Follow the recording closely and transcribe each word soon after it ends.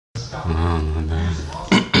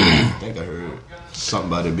I think I heard something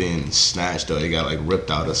about it being snatched or it got like ripped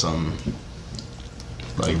out or something.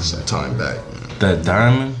 Like some time back. That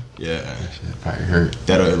diamond? Yeah. That shit probably hurt.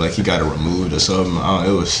 That like he got it removed or something.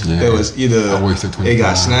 It was either it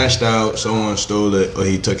got snatched out, someone stole it, or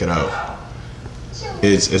he took it out.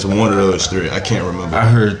 It's one of those three. I can't remember. I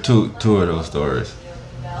heard two of those stories.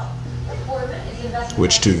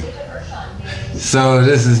 Which two? So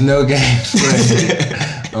this is No Games Played.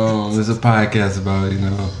 It's a podcast about,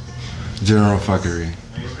 general fuckery.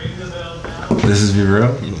 This is Be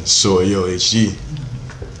Real. So yo, HG.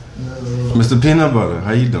 Mr. Peanut Butter,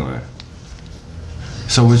 how you doing?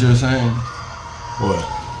 So what you're saying? What?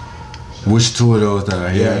 Which two of those that I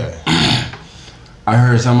hear? Yeah. I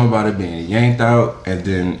heard something about it being yanked out and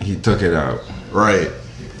then he took it out. Right.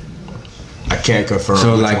 I can't confirm.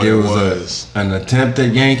 So which like one it was an attempt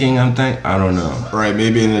at yanking, I don't know. Right,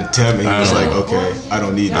 maybe an attempt and he was like, okay, I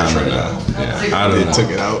don't need this right now. Yeah, I don't know. Took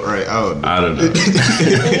it out, right? I don't know.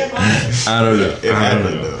 It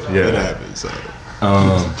happened though. Yeah. It happened, so.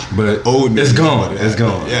 But old it's gone. It it's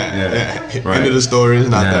gone. Yeah. Right. End of the story is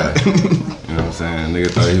not that. You know what I'm saying?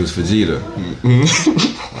 Nigga thought he was Vegeta.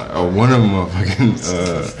 One of them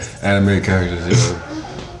motherfucking animated characters,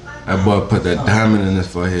 that boy put that diamond in his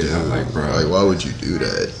forehead. I was like, bro. Like, why would you do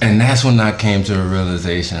that? And that's when I came to a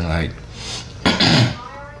realization, like,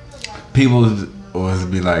 people was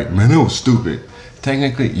be like, man, it was stupid.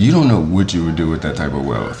 Technically, you don't know what you would do with that type of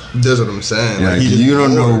wealth. That's what I'm saying. Like, you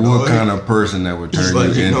don't know what kind of person that would turn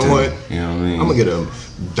like, you into. You know what? You know what I mean? I'm gonna get a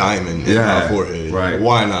diamond in my forehead. Right.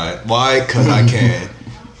 Why not? Why? Cause I can.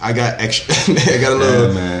 I got extra. I got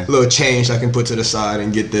a little change I can put to the side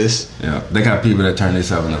and get this. Yeah, they got people that turn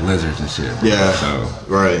themselves into lizards and shit. Yeah. So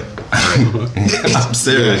right. I'm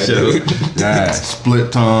serious, yo. Yeah,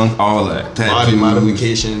 split tongue, all that. Tattoos, body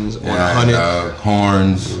modifications on hunted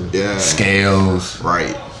horns, scales.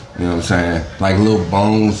 Right. You know what I'm saying? Like little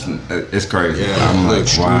bones. It's crazy. Yeah. I'm like,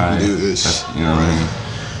 why? Do this. You know what I mean?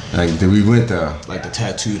 Like, we went there. Like the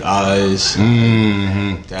tattooed eyes.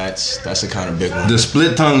 Mm-hmm. That's the kind of big one. The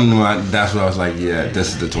split tongue, that's what I was like, yeah, this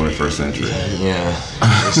is the 21st century. Yeah.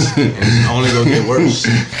 It's only gonna get worse.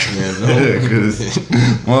 Because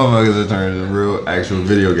motherfuckers are turning into real, actual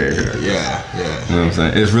video game characters. Yeah. You know what I'm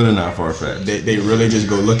saying? It's really not far-fetched. They really just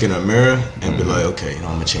go look in a mirror and be like, okay, I'm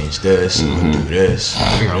gonna change this, I'm gonna do this.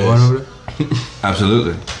 I got one over there.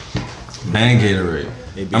 Absolutely. And Gatorade.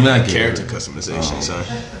 I'm not character customization, son.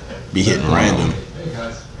 Be hitting random.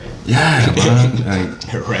 Yeah, man.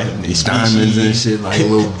 Like random diamonds and shit, like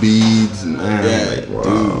little beads. And like,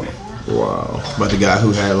 wow. Dude. Wow. But the guy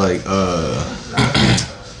who had like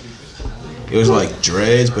it was like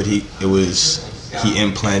dreads, but he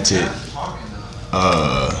implanted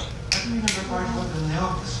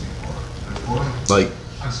like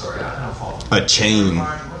a chain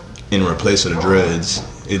in replace of the dreads.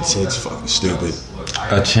 It's fucking stupid.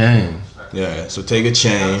 A chain. Yeah, so take a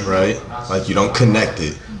chain, right? Like you don't connect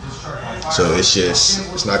it. So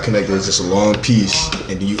it's not connected, it's just a long piece,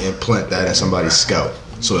 and you implant that in somebody's scalp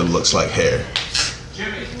so it looks like hair.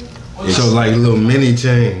 So like little mini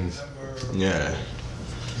chains. Yeah.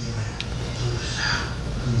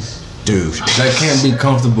 Dude. That can't be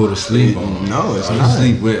comfortable to sleep on. No, it's not. not.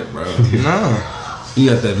 Sleep with, bro. No. You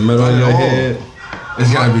got that metal on your head.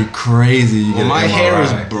 It's gotta be crazy. You get my hair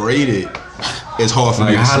is braided. It's hard for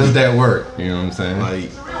me to how sleep. does that work? You know what I'm saying?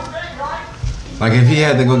 Like if he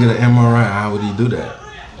had to go get an MRI, how would he do that?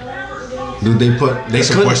 Dude, they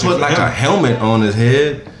couldn't put like a helmet on his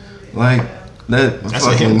head, like that. That's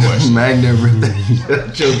fucking a him question. magnet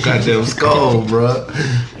ripped your goddamn skull, bro.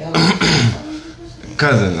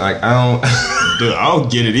 Cousin, like I don't. Dude, I don't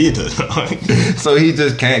get it either. So he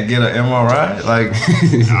just can't get an MRI? Like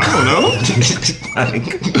I don't know. Like,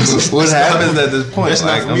 what happens at this point? That's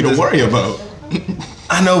not for me to worry about.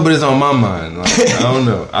 I know, but it's on my mind. Like, I don't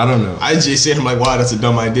know. I just said, I'm like, wow, that's a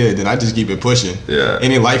dumb idea. Then I just keep it pushing. Yeah.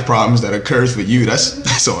 Any life problems that occurs for you,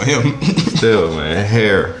 that's on him. Still, man,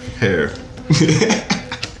 hair.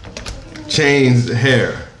 Chains,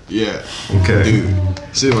 hair. Yeah. Okay. Dude,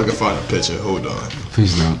 see if I can find a picture. Hold on.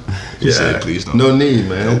 Please don't. Yeah. Please don't. No need,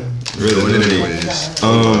 man. Really, no need.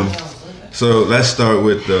 So let's start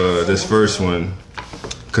with this first one.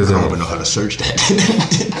 Cause I don't even know how to search that.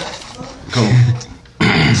 Come on.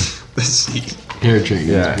 Let's see. Hair treatment.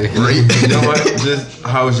 Yeah. Right. You know what? Just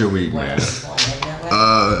how was your week, man?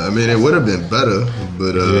 I mean, it would have been better,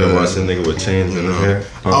 but you didn't watch the nigga with chains in his hair.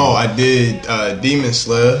 Oh, I did. Demon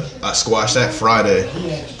Slayer. I squashed that Friday.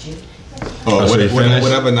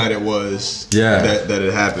 Whatever night it was. Yeah. That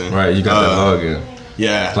it happened. Right. You got that login.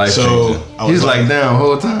 Yeah. Life so he's like down the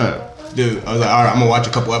whole time. Dude, I was like, all right, I'm gonna watch a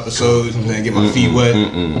couple episodes and then get my feet wet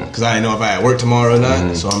because I didn't know if I had work tomorrow or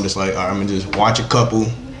not. So I'm just like, all right, I'm gonna just watch a couple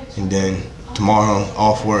and then tomorrow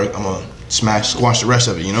off work, I'm gonna squash the rest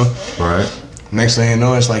of it, you know? Right. Next thing you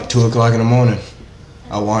know, it's like 2 o'clock in the morning.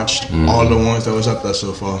 I watched all the ones that was up there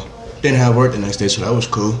so far. Didn't have work the next day, so that was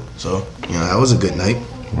cool. So, you know, that was a good night.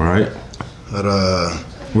 Right. But,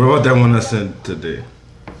 what about that one I sent today?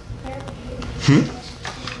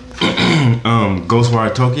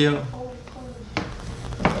 Ghostwire Tokyo?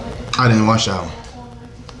 I didn't watch that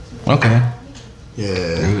one. Okay. Yeah.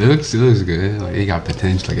 It looks good. Like, it got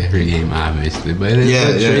potential, like every game, obviously. But it's Yeah,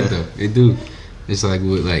 straight yeah. though. It do. It's like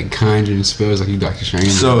with like conjuring spells, like you Doctor Strange.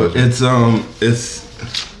 So it's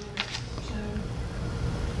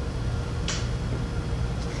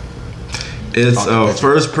a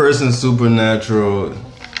first person supernatural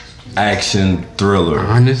action thriller.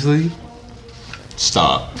 honestly,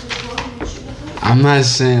 Stop. I'm not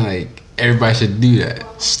saying like everybody should do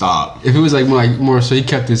that. Stop. If it was like more so he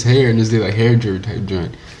kept his hair and just did like hair drip type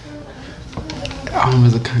joint. I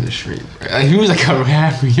was kind of straight. Like, he was like a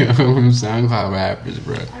rapper, you know, one of them SoundCloud rappers,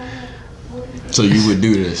 bro. So you would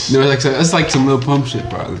do this? No, it's like some Lil Pump shit,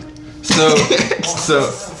 probably. So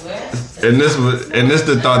and this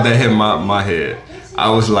the thought that hit my head.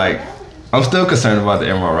 I was like, I'm still concerned about the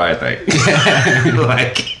MRI thing.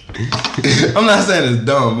 Like, I'm not saying it's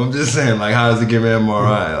dumb. I'm just saying, like, how does he give an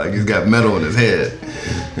MRI? Like, he's got metal in his head.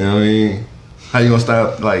 You know what I mean? How you gonna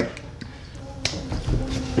stop? Like,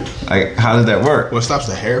 how does that work? What stops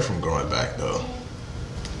the hair from growing back, though?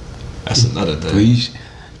 That's another thing. Please.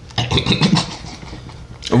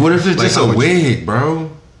 What if it's Like, just how a would you- wig, bro?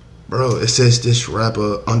 Bro, it says this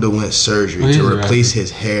rapper underwent surgery What to is a replace his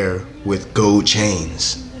hair with gold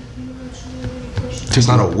chains. It's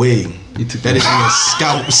not a wig. That is your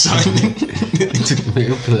scalp, son.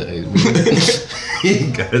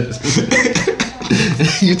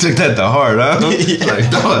 You took that to heart, huh? Yeah. Like,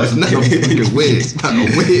 dog, it's not a fucking wig. It's not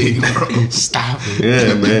a wig, bro. Stop it.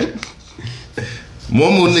 Yeah, man.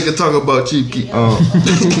 One more nigga talk about Chief Keef.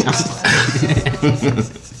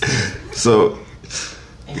 So,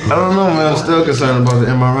 I don't know, man. I'm still concerned about the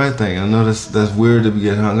MRI thing. I know that's weird to be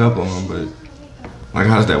getting hung up on, but like,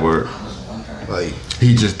 how does that work? Like,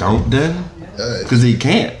 He just don't then? Because he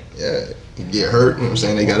can't. yeah, you get hurt, you know what I'm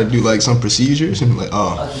saying? They gotta do like some procedures. And like,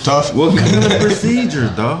 oh, tough. What kind of procedure,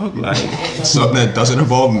 dog? Like, Something that doesn't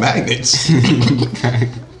involve magnets.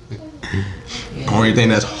 Or anything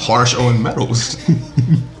that's harsh on metals.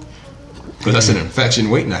 Because that's an infection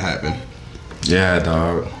waiting to happen. yeah,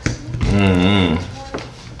 dog. And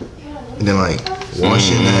then like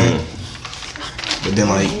washing that. But then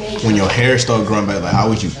like when your hair start growing back, like how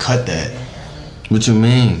would you cut that? What you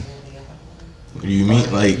mean? What do you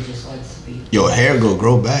mean? Like your hair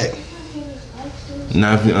grow back.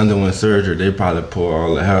 Now, if you underwent surgery, they probably pull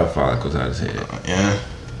all the hair follicles out of his head. Yeah.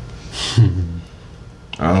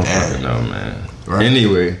 I don't Damn. fucking know, man. Right.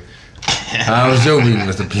 Anyway, how was your week,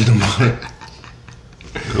 Mr. Peter Mark?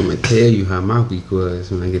 I'm gonna tell you how my week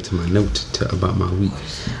was when I get to my notes about my week.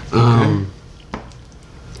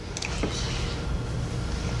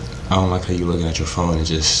 I don't like how you looking at your phone and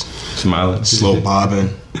just Smiling. slow bobbing.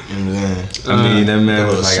 And then I mean, that man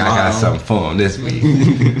was like, I got smile. something for him this week.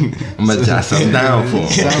 I'm gonna jot something down for him.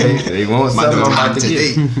 Okay? They want My something I'm notes about to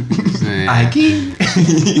today. get. I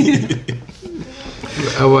get.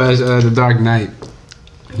 I was The Dark Knight.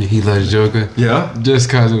 Heath Ledger's Joker. Yeah. Just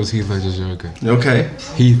cause it was Heath Ledger's Joker. Okay.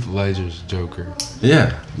 Heath Ledger's Joker.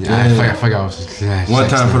 Yeah. I forgot what his last One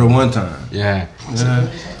time for the one time. Yeah. Yeah.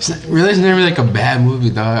 It's never like a bad movie,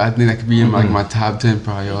 dog. I think that could be in like my top 10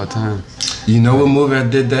 probably all time. You know what movie I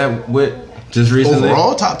did that with just recently?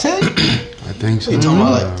 Overall, top 10? I think so. You talking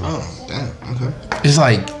about like, oh, damn, okay. It's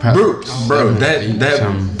like Bro, seven, eight,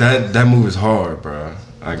 something. that movie is hard, bro.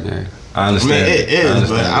 I Yeah. I I mean, understand. it is, but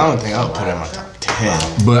understand I don't think I would put it in my top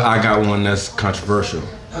 10. But I got one that's controversial.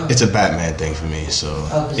 It's a Batman thing for me, so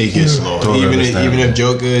it gets low. Totally Even understandable. if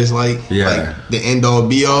Joker is like Yeah. the end all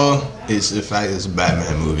be all, it's the fact it's a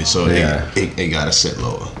Batman movie, so Yeah. it gotta sit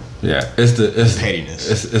lower. Yeah, it's Pettiness.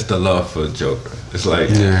 It's the love for Joker. It's like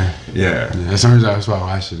Yeah. yeah. That's why I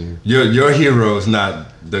watched it. Your hero is not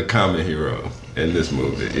the common hero in this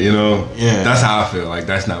movie. You know, Yeah. That's how I feel. Like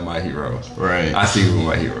that's not my hero. Right. I see who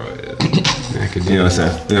my hero is. I could You know what I'm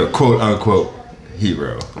saying? Yeah, quote unquote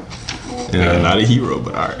hero. You know? Not a hero,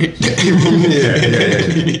 but alright. yeah.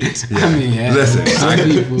 I mean, yeah. Listen,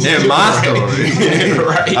 in my story,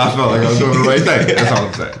 Right. I felt like I was doing the right thing. That's all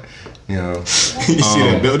I'm saying. You know, You see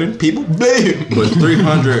that building? People, bam! but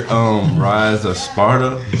 300 Rise of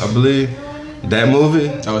Sparta, I believe, that movie.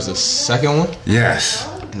 That was the second one? Yes,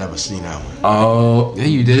 I never seen that one. Oh, Yeah,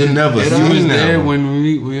 you did. never You seen was that there one. when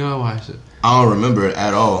we all watched it. I don't remember it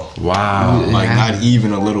at all. Wow. Like Yeah. not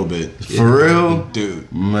even a little bit, For real?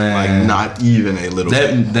 dude. Man. Like not even a little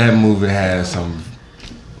bit. That movie has some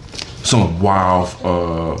wild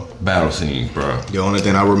battle scenes, bro. The only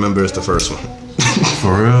thing I remember is the first one.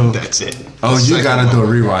 For real? That's it. Oh, The you second gotta do a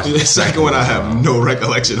rewatch. The second one, I have no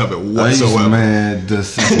recollection of it Oh, whatsoever. man, the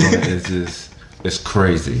second one is just it's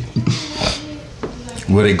crazy.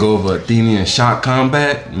 Where they go over Athenian shot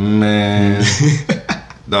combat, man.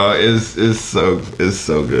 No, it's so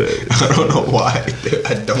good. I don't know why.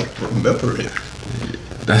 I don't remember it.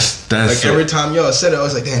 That's Like so, every time y'all said it, I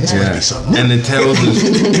was like, damn, this might yeah. be something. And it tells the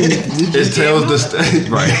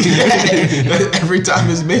right. Every time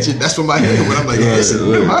it's mentioned, that's what my head when I'm like, Right, listen,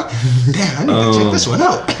 right. damn, I need to check this one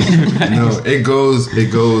out. No, it goes.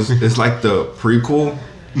 It's like the prequel,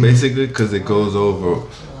 basically, because it goes over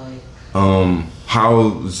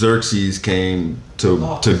how Xerxes came to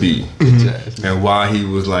be, and why he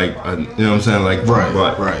was like, you know what I'm saying, like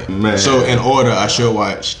Right. Man. So in order, I should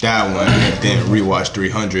watch that one and then rewatch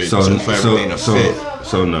 300. So for everything to fit.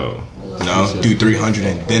 So no. No, do 300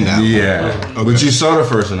 and then that one. Yeah, but you saw the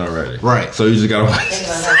first one already, Right. So you just gotta watch.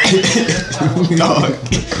 Dog,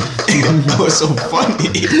 that was so funny.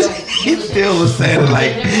 He still was saying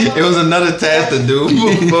like it was another task to do.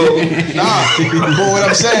 Nah, but what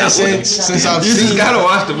I'm saying, since I've You seen, just gotta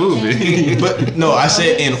watch the movie. but no, I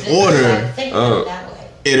said in order,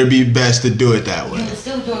 it'll be best to do it that way.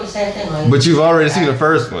 Still doing the same thing, right? But you've already seen the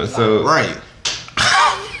first one, so Right.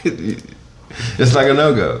 it's like a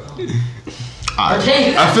no go. I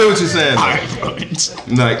feel what you're saying. Like Let's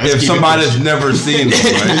if keep it somebody's pushing. never seen it,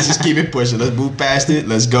 Let's right? just keep it pushing. Let's move past it.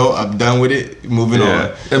 Let's go. I'm done with it. Moving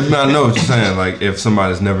Yeah. I know what you're saying. Like if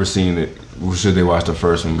somebody's never seen it, should they watch the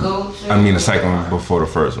first one? I mean the second one before the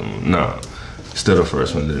first one. No, still the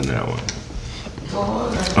first one, then that one.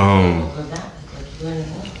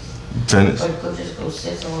 Finish.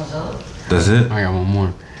 That's it. I got one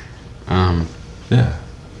more. Yeah.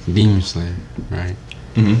 Demon Slayer, right?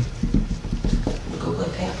 I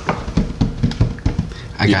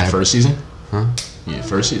on. got The first season? Huh? Yeah,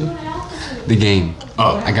 first season. the game.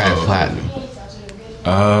 Oh, I got it platinum.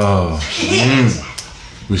 Oh.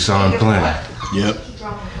 We saw him playing. Yep.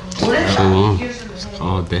 So long,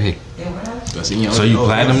 all day. So you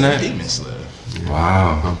platinum that? Demon Slayer.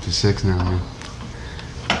 Wow. Up to 6 now, man.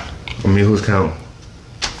 I mean, who's counting?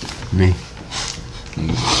 Me.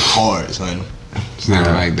 Hard, son. It's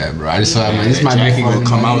never like that, bro. I just saw. I'm like, this might be Jackie fun. gonna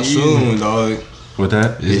come out soon, dog. With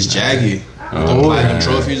that? It's Jaggy. Oh, The platinum man.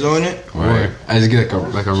 trophies on it. Or I just get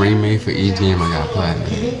like a remake for each game. I got platinum.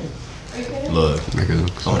 Look. Like a, On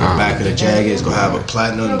the back of the Jaggy, it's gonna have a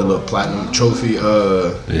platinum, the little platinum trophy,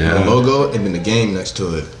 Yeah. the logo, and then the game next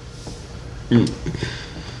to it.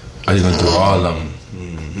 Are you gonna do all of them?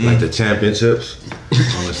 Like the championships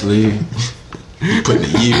on the sleeve? Putting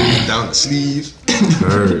the years down the sleeves.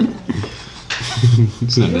 Heard.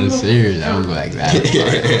 It's not that serious. I don't go like that.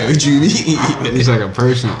 What you mean? It's like a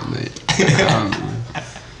personal thing.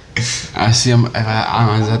 I see him.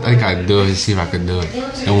 I think I'd do it to see if I could do it.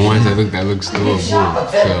 And once that looks doable. So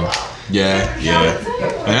Yeah.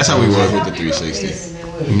 And that's how we work with the 360.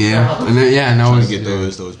 yeah, and then and I Trying was to get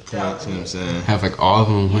those points, you know what I'm saying? have like all of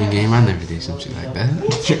them in one game. I never did some shit like that.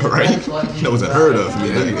 Right? That was unheard of for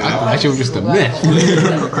me. I thought that shit was just a myth.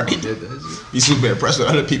 Right. You super impressed with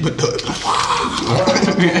other people do it.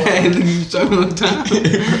 You talking all the time.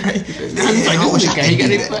 Right? I'm like, I wish I this guy, he could got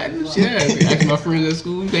do it that. platinum. Yeah, ask my friends at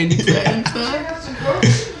school, they need platinum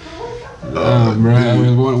stuff. Bro, I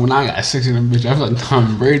mean, when I got 6 of them bitch, I feel like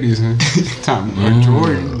Tom Brady's and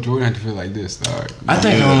Jordan. Jordan had to feel like this, dog. I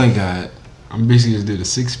think I only got I'm basically just do the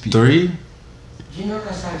 6 piece. 3. You know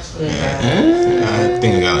that's actually I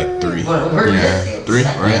think I got like 3. Yeah. 3,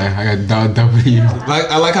 right? Yeah, I got W. Like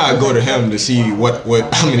I like how I go to him to see how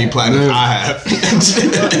many platinums I have.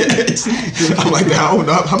 I'm like, I don't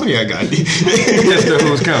know how many I got. Guess the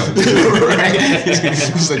who's counting.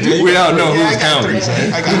 He's like, "Yeah, you We got all know 3." who's I got counting. 3,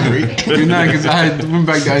 son. I got 3. You know, because I went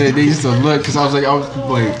back the other day just to look, because I was like,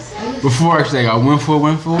 before actually, like, I went for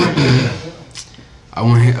it. I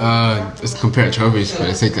went, just compare trophies, but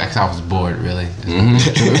it's like I was bored, really. And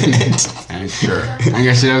Sure. I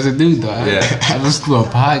got shit else to do, though. Yeah. I listened to a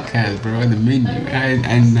podcast, bro, in the menu. I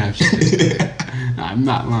didn't have shit. I'm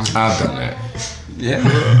not lying. I've done that.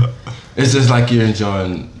 Yeah. It's just like you're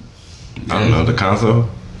enjoying, I don't know, the console.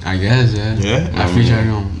 I guess, yeah. Yeah. I feel I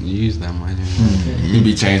don't use that much. You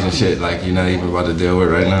be changing shit like you're not even about to deal with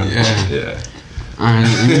right now. Yeah. Yeah. Alright,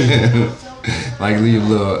 Like leave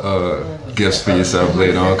little gifts for yourself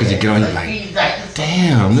later on because you get on, you're like,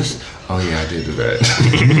 damn, this. Oh yeah, I did do that.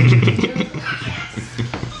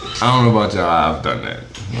 I don't know about y'all. I've done that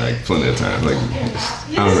like plenty of times. Like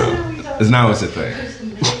I don't know. It's now it's a thing.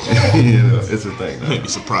 You know, it's a thing. You'd be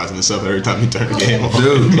surprising yourself every time you turn the game on.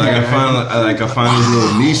 Dude, like I find these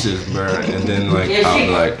little niches, bro, and then like I'll be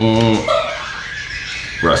like,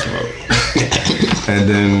 rush mode, and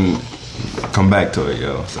then come back to it,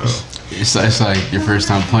 yo. So It's like your first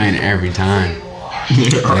time playing every time.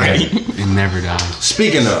 Right. It never dies.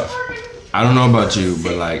 speaking of, I don't know about you,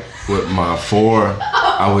 but like with my 4,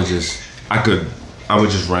 I would just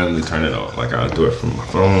randomly turn it on. Like I'll do it from my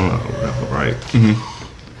phone or whatever, right? Mm-hmm.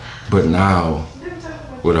 But now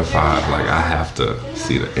with a 5, like I have to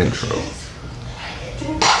see the intro.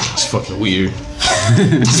 It's fucking weird.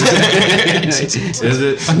 Is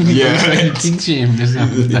it? Yeah. Kink shame. There's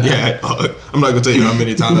nothing. Yeah, I'm not gonna tell you how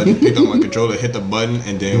many times I picked up my controller, hit the button,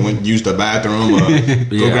 and then went use the bathroom,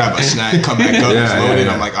 go grab a snack, come back up, it's loaded.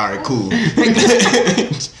 I'm like, all right, cool.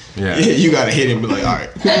 Yeah. You gotta hit it and be like, all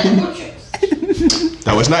right,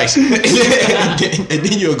 that was nice. And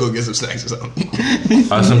then you'll go get some snacks or something.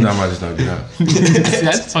 Sometimes I just don't get up.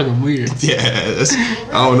 That's fucking weird. Yeah,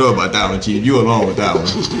 I don't know about that one, Chief. You alone with that one.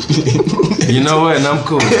 You know what? And I'm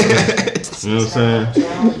cool with that. You know what I'm saying?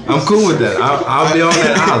 I'm cool with that. I'll be on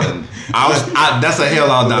that island. That's a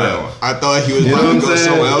hill I'll die on. I thought he was You know about to what go I'm saying?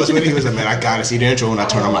 somewhere else with it. He was like, man, I gotta see the intro when I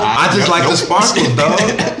turn on my eyes. I just like the sparkles, dog.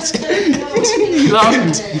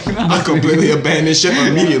 I completely abandoned ship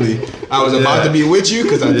immediately. I was about to be with you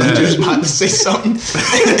because I thought you was about to say something.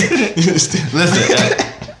 Listen,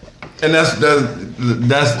 and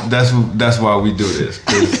that's why we do this.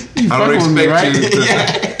 'Cause I don't expect you to.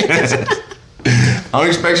 I don't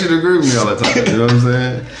expect you to agree with me all the time. You know what I'm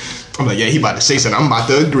saying? I'm like, yeah, he about to say something. I'm about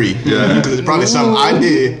to agree. Yeah. Because it's probably something I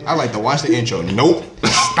did. I like to watch the intro. Nope.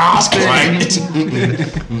 Stop it.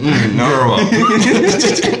 Grow up.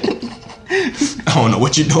 I don't know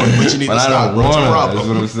what you're doing, but you need But to I stop. don't What's the want to. problem? That's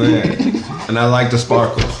what I'm saying. And I like the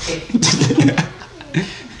sparkles.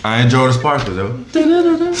 I enjoy the sparkles, though.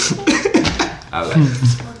 I like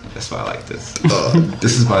this. That's why I like this.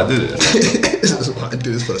 This is why I do this. This is why I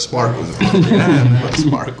do this for the sparkles. Yeah, for the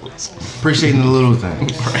sparkles. Appreciating the little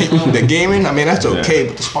things. Right? The gaming, I mean, that's okay,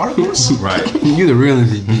 but the sparkles? Right. You the real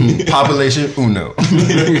MVP. Population uno.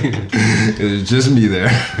 It's just me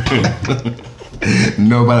there.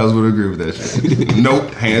 Nobody else would agree with that shit.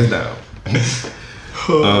 Nope, hands down.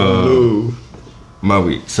 No. My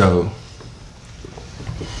week. So,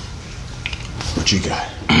 What you got?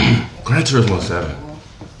 Gran Turismo 7.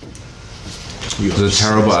 It was a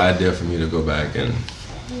terrible idea for me to go back and.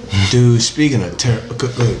 Dude, speaking of terrible,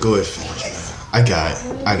 go ahead, finish, man. I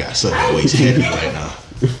got something that weighs heavy right now.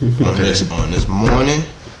 On this morning,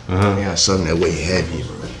 I got something that weighs heavy,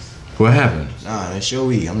 bro. What happened? Nah, it's your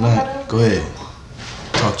week. I'm not. Go ahead.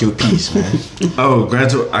 Talk your piece, man. Oh, Gran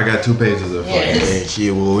Turismo. I got 2 pages of fucking. Hey,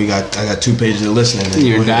 shit. Well, I got 2 pages of listening.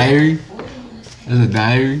 Your Go ahead. diary? There's a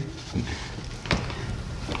diary?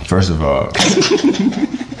 First of all,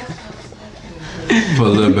 put a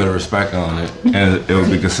little bit of respect on it, and it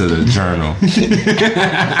would be considered a journal,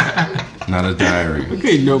 not a diary.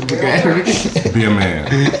 Okay, notebook diary. Be a man.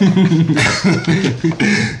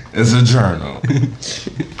 It's a journal.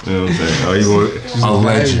 You know what I'm saying? Oh, you want a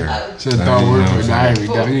ledger? Should have thought word for diary.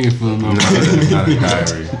 Dog. You ain't feeling no No, it's not a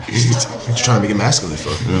diary. What you trying to make it masculine for?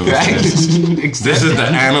 You know what I'm saying? This is the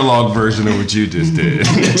analog version of what you just did.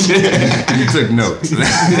 You took notes.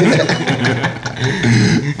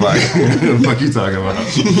 What the fuck you talking about?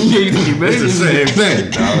 It's the same thing,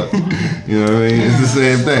 dog. You know what I mean? It's the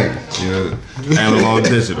same thing. You know, analog,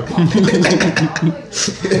 digital. You know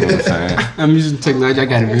what I'm saying? I'm using technology I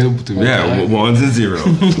got available to me. Yeah, ones and zeros.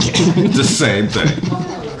 The same thing.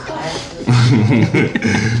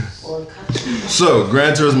 So,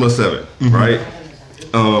 Gran Turismo 7, right?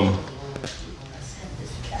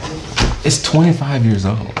 It's 25 years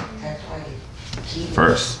old.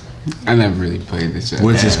 First. I never really played this yet.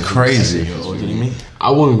 Which is crazy. You're older than me.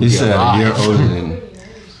 I wouldn't You be said a alive. year older than.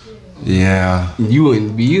 Yeah. You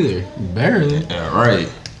wouldn't be either. Barely. Yeah, right.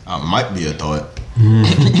 I might be a thought.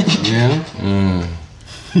 Yeah.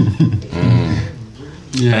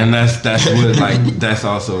 Yeah. And that's what like that's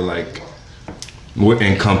also like what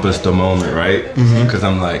encompassed the moment, right? Because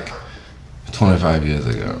I'm like 25 years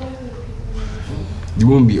ago. You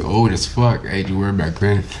wouldn't be old as fuck. Hey, you worry about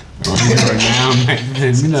then. Or right now, back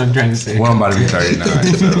then. You know what I'm trying to say. Well, I'm about to be 39.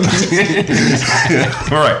 So.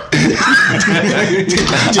 All right. I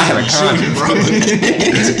had a conscience, bro.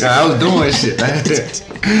 I was doing shit.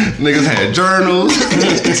 Niggas had journals.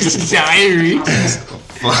 Diary.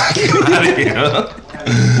 Fuck out of here.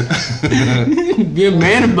 Be a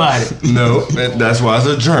man about it. No, that's why it's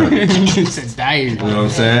a journal. It's a diary. You know what I'm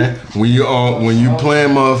saying? When you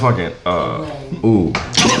playing motherfucking ooh.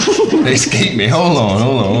 They escaped me. Hold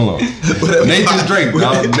on. Nathan Drake,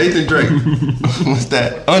 dog. Nathan Drake. What's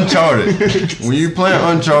that? Uncharted. When you play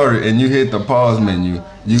Uncharted and you hit the pause menu,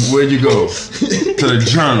 where'd you go? To the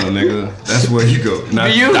journal, nigga. That's where you go.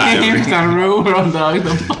 Not You diary. can't on the road, bro, dog.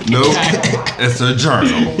 Nope. It's a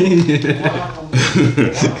journal.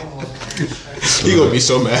 He gonna be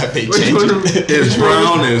so mad they change it. It's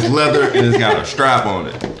brown, it's leather, and it's got a strap on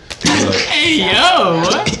it. Hey, yo,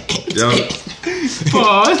 what? Yo,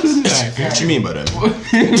 Pause. What you mean by that?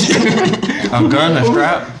 a gun, a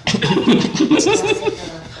strap.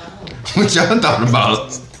 What y'all thought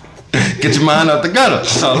about? Get your mind out the gutter.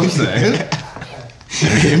 That's all I'm saying. I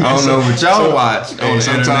don't know what y'all watch. Hey,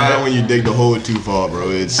 sometimes when you dig the hole too far, bro,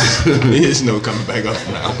 it's no coming back up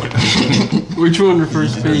now. Which one on the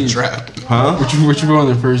first page? Trap. Huh? Which one on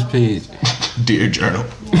the first page? Dear journal.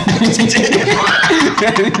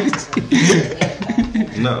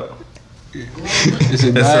 No. It's a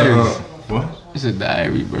It's diary. what? It's a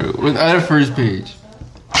diary, bro. What's the other first page?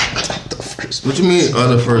 What you mean on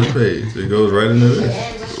the first page? It goes right into this?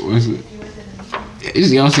 What's it? It's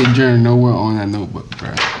the don't say journal nowhere on that notebook,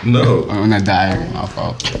 bro. No. On that diary, my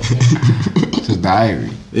fault. It's a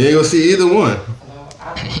diary. You ain't gonna see either one.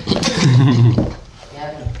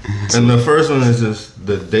 And the first one is just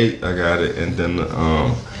the date I got it, and then That's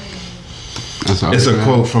all it's a right.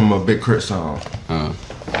 quote from a Big Crit song.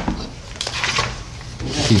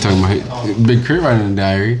 You talking about Big Crit writing in the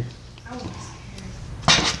diary?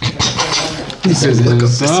 He says it in the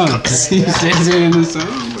song. He says it in the song.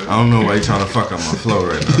 I don't know why you trying to fuck up my flow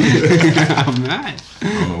right now. I'm not. I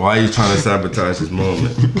don't know why you trying to sabotage this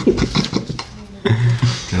moment. You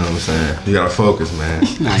know what I'm saying? You gotta focus, man.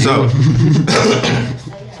 Nah, So,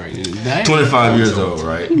 Right in the diary. 25 years old,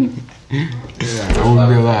 right? Yeah, I won't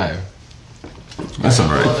be alive. That's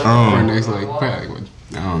alright. Or next, like, probably, what,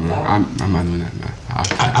 I don't know. I'm not doing that, man.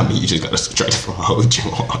 I mean, you just gotta subtract from how old you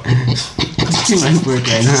are. It's too much work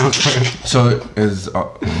right now. So is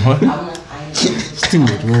what? It's too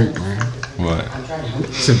much work, man. What?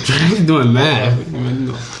 Subtract, doing math.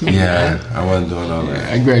 Yeah, I wasn't doing all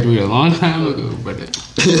that. I graduated a long time ago, but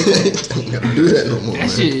Don't gotta do that no more, that man.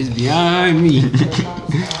 shit is beyond me.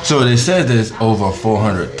 So they said there's over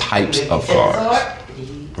 400 types of cars,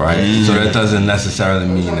 right? So that doesn't necessarily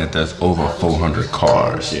mean that there's over 400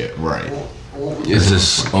 cars. Yeah, right. It's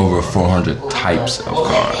just over 400 types of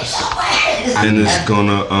cars. And it's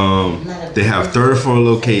gonna, they have 34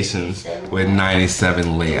 locations with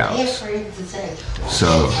 97 layouts.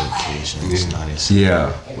 So,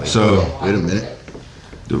 yeah. So, Wait a minute.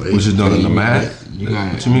 what you doing in the math? You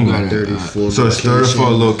got What you mean? 34. So it's 34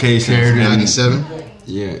 locations. And 97.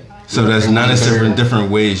 Yeah. so there's 97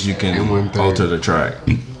 different ways you And can 1/3. alter the track.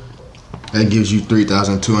 That gives you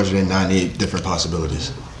 3,298 different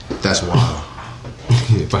possibilities. That's wild.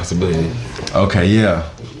 Possibility. Okay, yeah.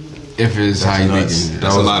 If it's how you Nuts. thinking.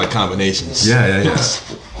 That's a lot of combinations. Yeah.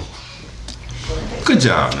 Good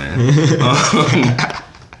job, man.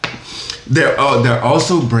 They're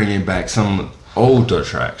also bringing back some older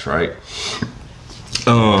tracks, right?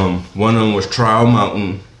 One of them was Trial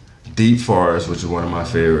Mountain, Deep Forest, which is one of my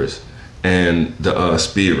favorites, and the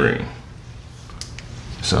Speed Ring.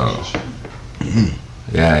 So,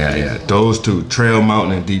 yeah. Those two, Trail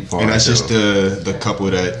Mountain and Deep Forest. And that's just the couple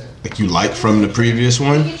that like you like from the previous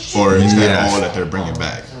one, or is that Yes. all that they're bringing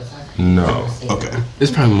back? No. Okay.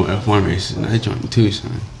 It's probably more F1 races. They joined too,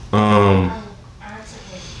 son.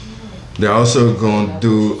 They're also going to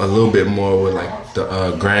do a little bit more with like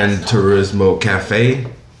the Gran Turismo Cafe,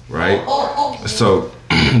 right? So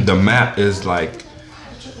the map is like,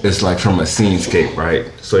 it's like from a scenescape, right?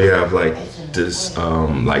 So you have like this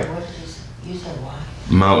like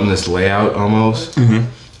mountainous layout almost, and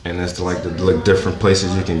it's like the different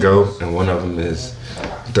places you can go, and one of them is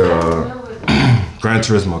the Gran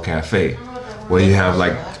Turismo Cafe, where you have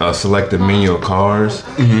like a selected menu of cars,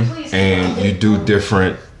 and you do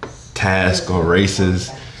different tasks or races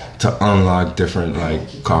to unlock different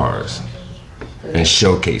like cars and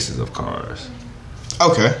showcases of cars.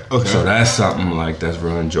 Okay. So that's something like that's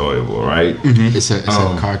real enjoyable, right? It's a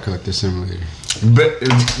car collector simulator. But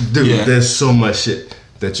dude, Yeah. there's so much shit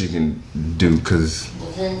that you can do because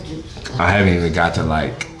I haven't even got to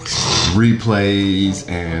like replays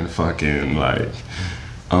and fucking like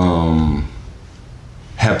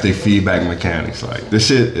haptic feedback mechanics. Like this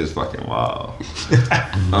shit is fucking wild.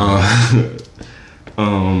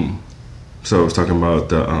 So I was talking about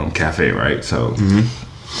the cafe, right? So and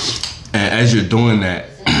as you're doing that,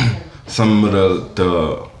 some of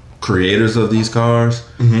the creators of these cars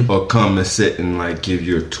will come and sit and like give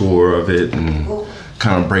you a tour of it and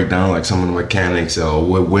kind of break down like some of the mechanics or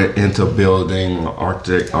what went into building,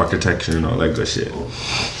 architecture, and all that good shit.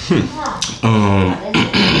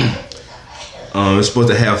 It's supposed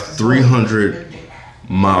to have 300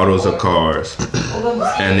 models of cars,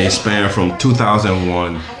 and they span from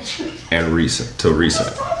 2001 and recent.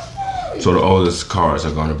 So the oldest cars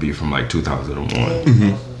are going to be from like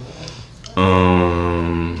 2001.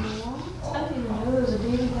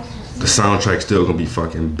 The soundtrack's still gonna be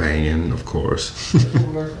fucking banging, of course.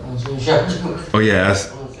 Oh yeah,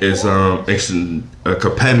 it's a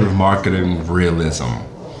competitive marketing realism.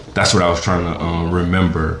 That's what I was trying to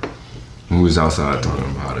remember when we was outside talking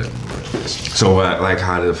about it. So like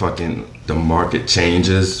how the market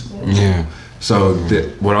changes. Yeah. So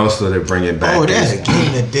what else did they bring it back? Oh, there's a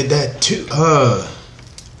game that did that too.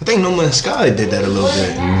 I think No Man's Sky did that a little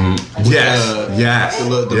bit. Yes.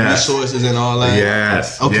 The resources and all that.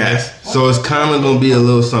 Yes. Okay. Yes. So it's kind of gonna be a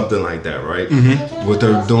little something like that, right? What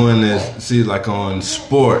they're doing is, see, like on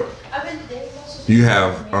sport, you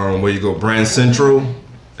have where you go Brand Central, and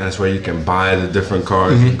that's where you can buy the different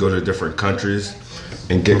cars. You can go to different countries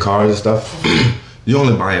and get cars and stuff. You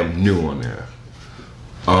only buy them new on there.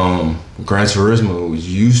 Gran Turismo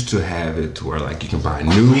used to have it to where like you can buy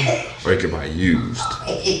new or you can buy used.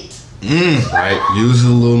 Right? Used is a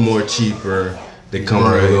little more cheaper. They come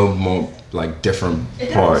with a little more like different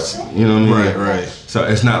parts. You know what I mean? Right. So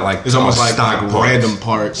it's not like It's almost like stock parts. random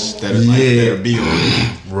parts that are that are being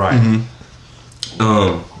Right.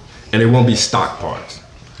 And it won't be stock parts.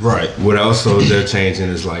 right. What else they're changing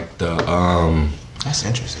is like the That's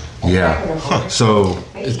interesting. yeah. So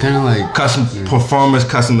It's kind of like performance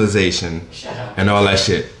customization and all that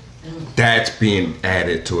shit. That's being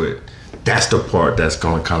added to it. That's the part that's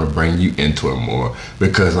gonna kind of bring you into it more,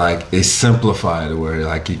 because like it's simplified where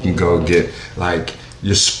like you can go get like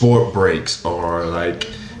your sport brakes or like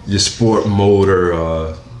your sport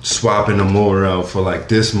motor, swapping the motor out for like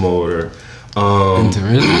this motor.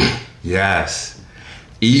 Turismo. Yes,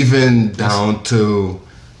 even down to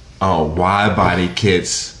wide body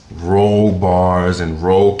kits, roll bars and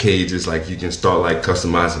roll cages. Like you can start like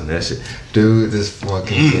customizing that shit, dude. This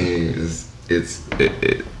fucking thing is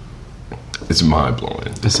it's mind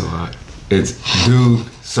blowing. That's a lot. It's dude.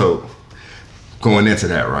 So going into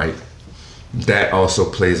that, right? That also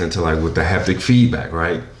plays into like with the haptic feedback,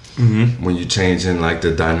 right? When you changing like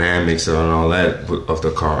the dynamics and all that of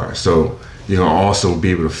the car, so you're gonna also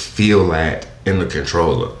be able to feel that in the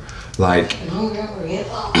controller. Like,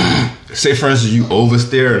 say for instance, you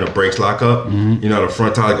oversteer and the brakes lock up. You know, the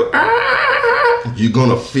front tire go. Ah! You're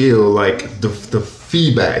gonna feel like the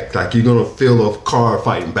feedback. Like you're gonna feel a car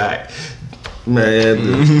fighting back. Man,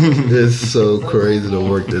 it's so crazy the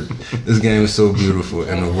work that this game is so beautiful,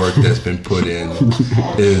 and the work that's been put in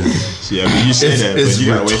is Yeah, I mean, you say that, it's but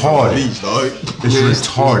you gotta wait for retarded. the release, dog. It's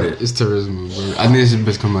retarded. It's Turismo, bro. I think it should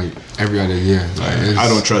become like every other year. Like, I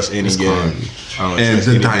don't trust any game. quality. I don't And trust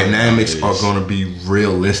the any game dynamics are nowadays. going to be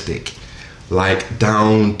realistic, like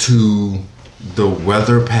down to the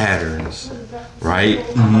weather patterns, right?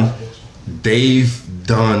 They've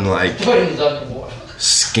done like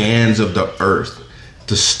scans of the earth.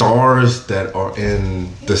 The stars that are in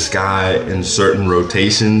the sky in certain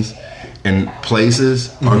rotations and places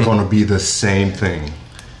are going to be the same thing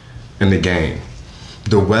in the game.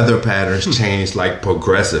 The weather patterns change like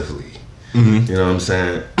progressively. You know what I'm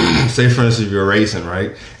saying? Say for instance you're racing,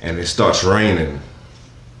 right? And it starts raining.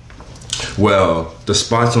 Well, the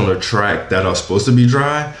spots on the track that are supposed to be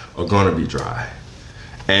dry are going to be dry.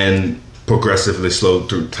 And progressively slow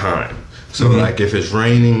through time. So like if it's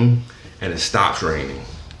raining and it stops raining,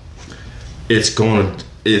 it's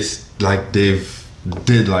like they've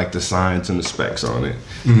did like the science and the specs on it,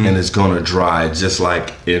 and it's gonna dry just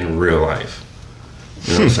like in real life.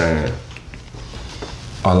 You know what I'm saying?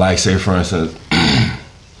 Or like say for instance,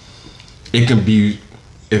 it can be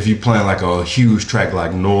if you playing like a huge track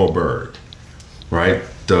like Nürburgring, right?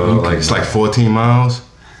 Like it's like 14 miles.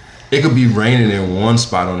 It could be raining in one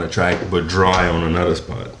spot on the track, but dry on another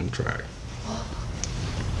spot on the track.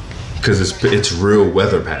 Cause it's real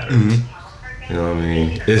weather patterns. You know what I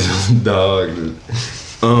mean? It's dog.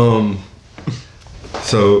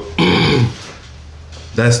 So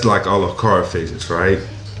that's like all of car physics, right?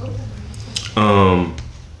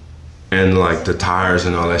 And like the tires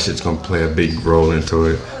and all that shit's gonna play a big role into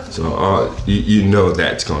it. So you know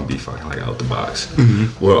that's gonna be fucking like out the box.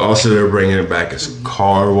 Well, also they're bringing it back as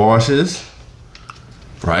car washes,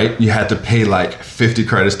 right? You have to pay like 50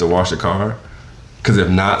 credits to wash a car, because if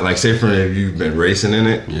not, like say for instance, if you've been racing in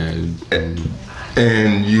it, Yeah.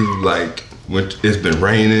 and you like when it's been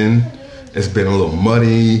raining, it's been a little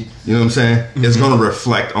muddy. You know what I'm saying? It's gonna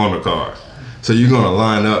reflect on the car. So you're gonna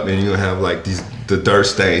line up and you're gonna have like the dirt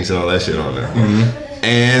stains and all that shit on there.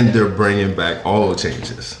 And they're bringing back oil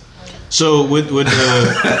changes. So would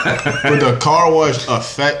the car wash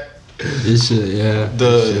affect It should, yeah.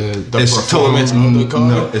 the It's performance of the car?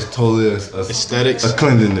 No, it's totally Aesthetics? a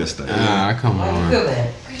cleanliness thing. Ah, come I on. feel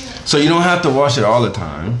that. So you don't have to wash it all the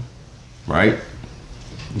time, right?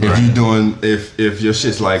 If you doing if your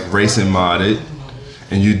shit's like racing modded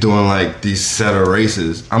and you're doing like these set of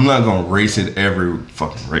races, I'm not gonna race it every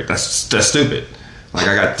fucking race. That's stupid. Like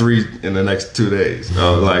I got 3 in the next 2 days,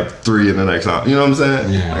 like 3 in the next hour. You know what I'm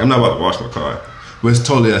saying? Yeah. Like, I'm not about to wash my car, but it's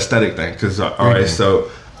totally an aesthetic thing. Cause alright, so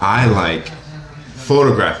I like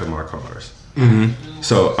photographing my cars.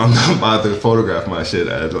 So I'm not about to photograph my shit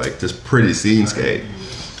as like this pretty scenescape,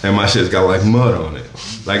 and my shit's got like mud on it.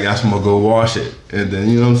 Like that's when I'm gonna go wash it, and then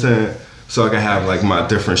you know what I'm saying. So I can have like my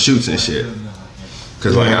different shoots and shit.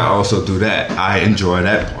 Cause like I also do that. I enjoy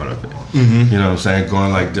that part of it. You know what I'm saying?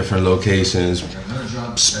 Going like different locations,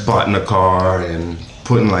 spotting a car, and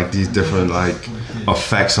putting like these different like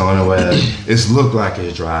effects on it where it's look like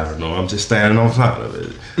it's driving. No, I'm just standing on top of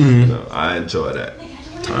it. You know, I enjoy that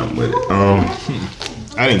time with it.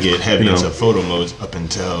 I didn't get heavy You know. into photo modes up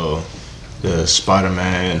until the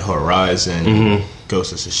Spider-Man, Horizon,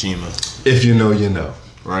 Ghost of Tsushima. If you know, you know.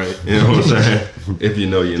 Right? You know what I'm saying? If you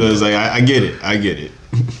know, you So know. it's like I get it.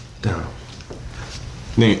 Damn.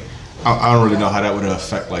 Then, I don't really know how that would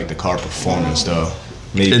affect like the car performance though.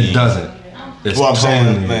 Maybe It doesn't. It's Well, I'm saying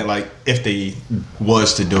totally- man, like if they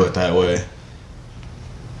was to do it that way.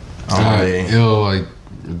 I don't really, It'll like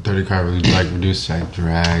dirty car really like reduce like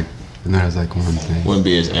drag, and that's like one thing. wouldn't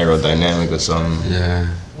be as aerodynamic or something. Yeah,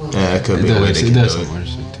 Yeah, it could it be a way does. they It can does do some it. other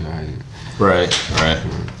shit too. Right.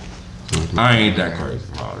 I ain't that crazy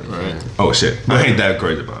about it. Right. Oh shit. I ain't that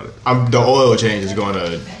crazy about it. The oil change is going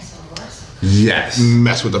to Yes.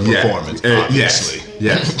 mess with the performance, obviously.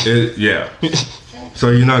 Yes. Yeah. So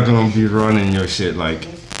you're not gonna be running your shit like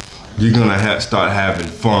you're gonna start having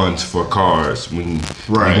funds for cars when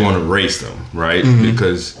Right. you want to race them, right?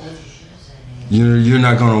 Because you're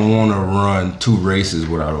not gonna want to run 2 races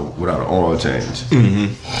without an oil change.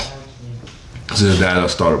 So that'll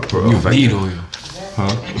start a You don't affect. need oil.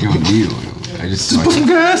 Huh? You don't need oil. I just Put some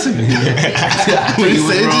gas in it. What you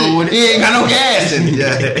went wrong with it? He ain't got no gas in it.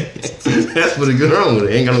 Yeah. That's what good wrong with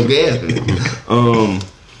it. Ain't got no gas in it.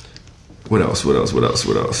 What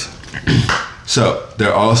else? So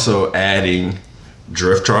they're also adding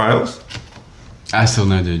drift trials. I still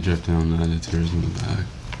never did drifting on the other tourism.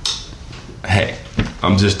 Hey,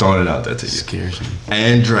 I'm just throwing it out there to you. Scares me.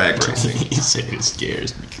 And drag racing. He said it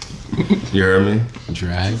scares me. You heard me?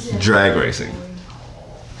 Drag Drag racing.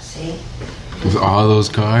 See? with all those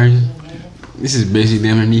cars. This is basically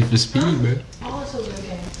damn Need for Speed, bro.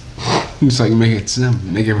 Just like make it simple,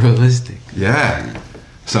 make it realistic. Yeah.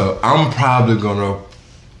 So I'm probably gonna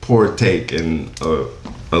partake in a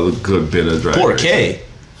good bit of drag Poor racing. K.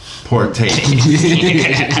 Partake.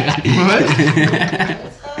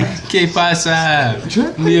 What? Que pasa,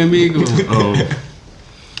 mi amigo?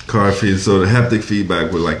 Car feed. So the haptic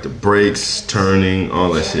feedback with like the brakes, turning,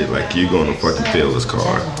 all that shit. Like you're gonna fucking feel this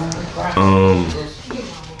car.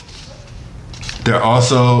 They're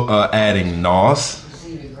also adding NOS.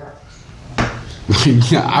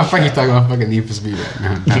 Yeah, I fucking talking about fucking Need for Speed right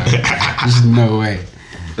now. No, there's no way.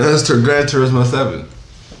 That's to Gran Turismo 7.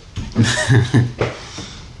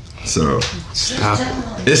 So Stop.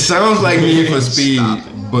 it sounds like Need for Speed,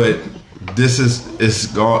 but this is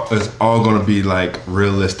it's all gonna be like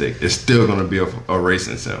realistic. It's still gonna be a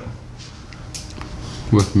racing sim.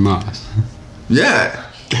 With Moss. Yeah.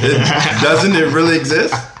 Doesn't it really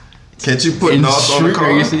exist? Can't you put In NOS on the street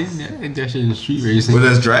car? racing, yeah, that shit in street racing. Well,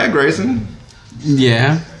 that's drag racing.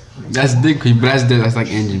 Yeah, that's different, but that's like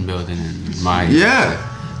engine building and my Yeah.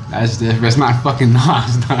 That's different. That's not fucking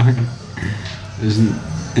Nas, dog. It's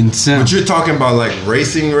insane. But you're talking about like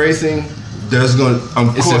racing. There's gonna,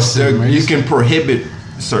 of It's a course, sim you race. can prohibit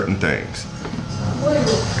certain things.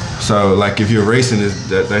 So, like, if you're racing,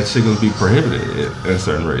 that shit gonna be prohibited in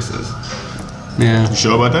certain races. Yeah, You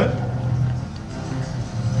sure about that?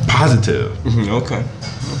 Positive. Okay.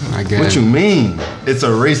 I guess. What you mean? It's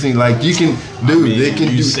a racing. Like you can do. mean, they can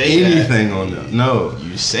you do say that. anything on them. No,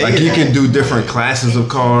 You say like you that. can do different classes of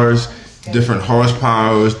cars, different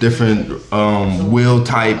horsepowers, different wheel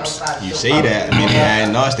types. You say that. I mean, they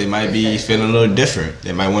add NOS, they might be feeling a little different.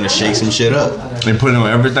 They might want to shake some shit up. They put it on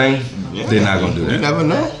everything. Yeah. They're not gonna do You that. never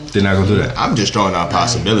know. They're not gonna do that. I'm just throwing out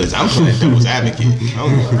possibilities. I'm playing devil's advocate. I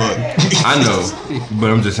don't give a fuck. I know, but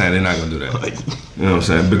I'm just saying they're not gonna do that. Like, You know what I'm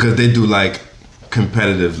saying? Because they do like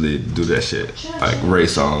competitively do that shit, like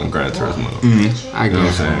race on Gran Turismo. I You know what I'm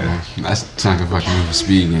guess, saying? man. That's like a fucking Need for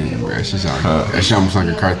Speed game, bro. It's just like, that shit almost like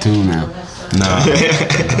a cartoon now. Nah,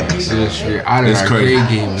 It's just straight out of it's the crazy. arcade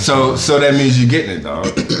game. So that means you're getting it, dog.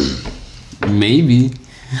 Maybe.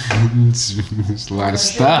 it's a lot of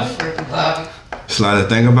stuff. It's a lot to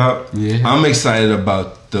think about. Yeah. I'm excited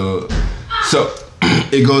about the. So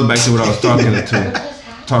it goes back to what I was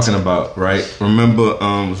talking about, right? Remember,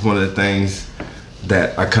 was one of the things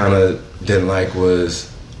that I kind of didn't like was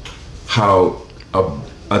how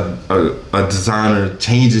a designer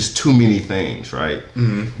changes too many things, right?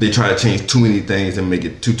 They try to change too many things and make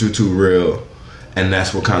it too real, and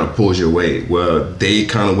that's what kind of pulls you away. Well, they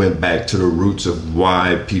kind of went back to the roots of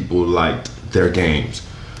why people liked their games.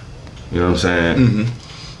 You know what I'm saying?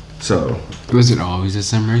 So, Was it always a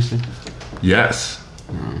sim racer? yes.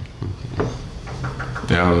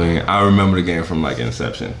 Yeah, I mean, I remember the game from like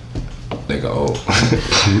Inception. Nigga old.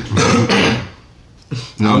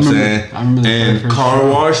 You know what I'm saying? I remember the very And first car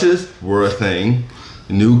show. washes were a thing.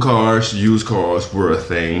 New cars, used cars were a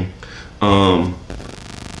thing.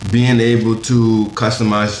 Being able to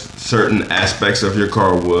customize certain aspects of your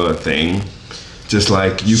car were a thing. Just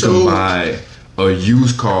like you can buy a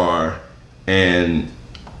used car and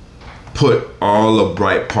put all the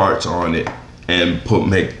bright parts on it and put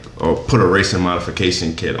a racing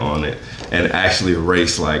modification kit on it and actually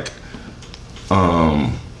race like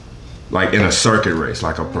in a circuit race,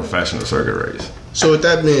 like a professional circuit race. so with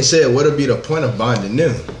that being said, what would be the point of buying it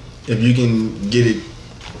new if you can get it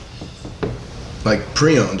like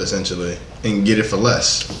pre-owned essentially and get it for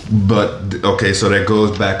less? But okay, so that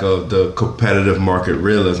goes back of the competitive market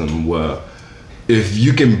realism. Well, if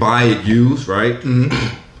you can buy it used, right?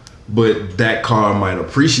 But that car might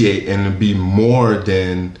appreciate and be more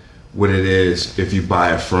than what it is if you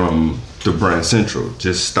buy it from the brand central,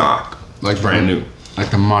 just stock, Like brand new. Like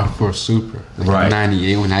the Mark IV Super. Like Right. the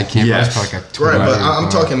 98 when that came out, Yes. it's probably like a Right, but $2 I'm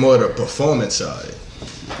car. talking more the performance side.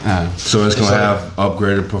 So it's gonna like- have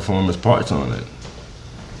upgraded performance parts on it.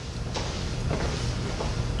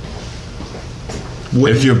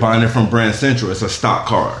 If you're buying it from Brand Central, it's a stock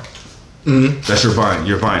car. That's you're buying.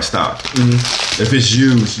 You're buying stock. If it's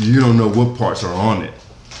used, you don't know what parts are on it.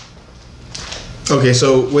 Okay,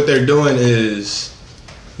 so what they're doing is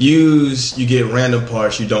you get random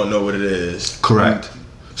parts, you don't know what it is. Correct.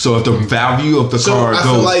 So if the value of the So car I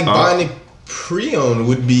goes feel like up, buying it pre-owned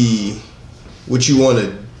would be what you want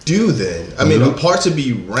to do then. I mean, the parts would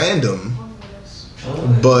be random,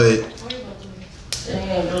 but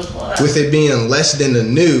with it being less than the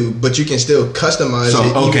new, but you can still customize so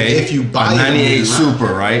it okay, even if you buy a 98 it. Super,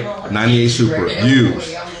 right? 98 Super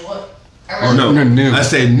used. Or No, new. I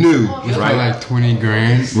say new, It's probably right? like 20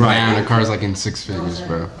 grand. Right. Now the car's like in 6 figures,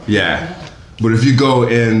 bro. Yeah, but if you go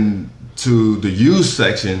into the used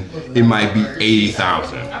section, it might be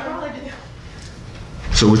 80,000.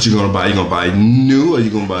 So what you gonna buy? You gonna buy new or you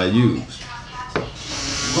gonna buy used?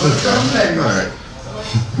 Okay. All right.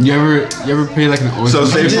 You ever pay like an oil? So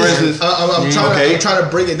say Just- for instance, I'm trying to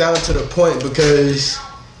bring it down to the point because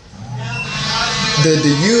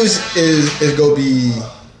the use is gonna be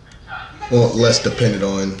less dependent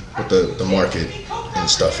on what the market and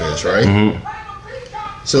stuff is, right?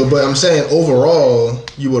 So, but I'm saying overall,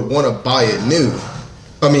 you would want to buy it new.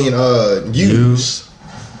 I mean, used.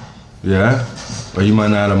 yeah, or you might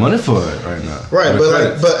not have the money for it right now. Right, Or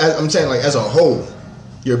the but credits. I'm saying like as a whole,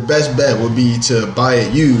 your best bet would be to buy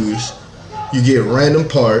it used. You get random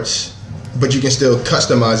parts, but you can still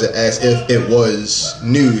customize it as if it was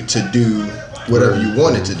new to do whatever you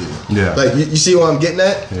want it to do. Yeah. Like you see what I'm getting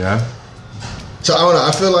at? yeah, So I don't know.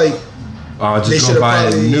 I feel like, just They go should've buy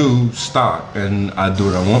probably- a new stock and I do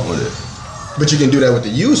what I want with it. but you can do that with the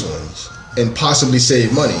used ones and possibly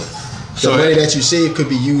save money. The So money it- that you save could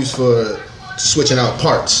be used for switching out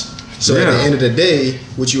parts. So at Yeah. the end of the day,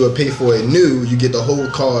 what you would pay for it new, you get the whole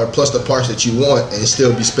car plus the parts that you want, and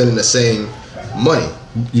still be spending the same money.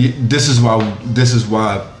 This is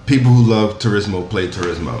why people who love Turismo play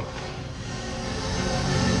Turismo.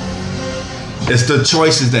 It's the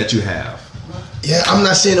choices that you have. Yeah, I'm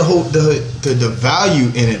not saying the value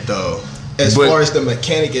in it though, as But- far as the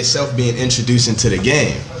mechanic itself being introduced into the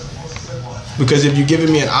game. Because if you're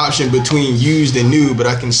giving me an option between used and new, but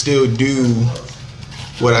I can still do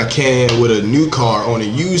what I can with a new car on a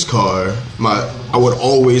used car, I would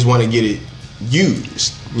always want to get it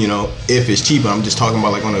used. You know, if it's cheaper. I'm just talking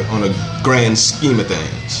about like on a grand scheme of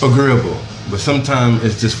things. Agreeable, but sometimes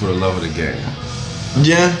it's just for the love of the game.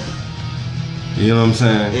 Yeah, You know what I'm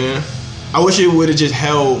saying? Yeah. I wish it would have just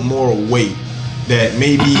held more weight. That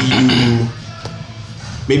maybe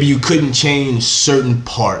you couldn't change certain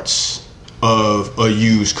parts of a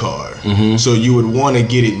used car. So you would want to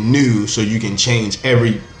get it new so you can change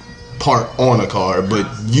every part on a car. But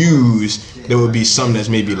used, there would be some that's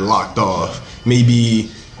maybe locked off. Maybe,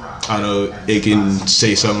 I don't know, it can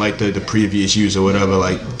say something like the previous user or whatever,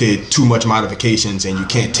 like did too much modifications and you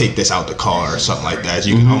can't take this out the car or something like that.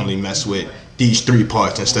 You can only mess with these 3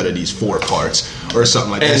 parts instead of these 4 parts or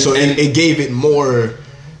something like that. So it gave it more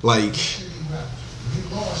like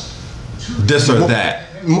this or that.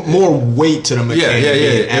 More weight to the mechanic.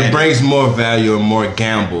 Yeah. It brings more value and more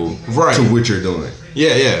gamble to what you're doing.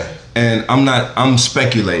 Yeah. And I'm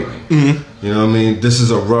speculating. You know what I mean? This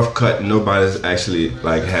is a rough cut. Nobody's actually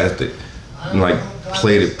like has the like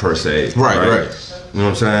played it per se. Right. You know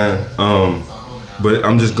what I'm saying? But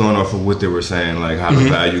I'm just going off of what they were saying, like how the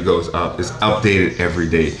value goes up. It's updated every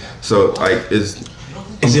day. So like is it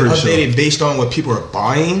updated based on what people are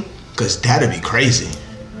buying? Because that'd be crazy.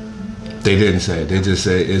 They didn't say it. They just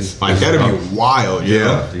say it's like that'd be wild.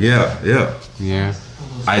 Yeah. Yeah.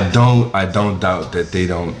 I don't doubt that they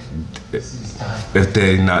don't, if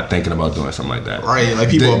they're not thinking about doing something like that. Right, like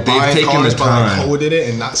people are buying cars but like holding it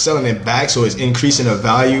and not selling it back, so it's increasing the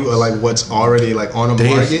value of like what's already like on the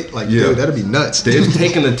market. Like, dude, that'd be nuts. They've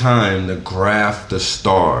taken the time to graph the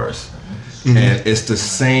stars, and it's the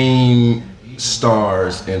same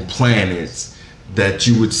stars and planets that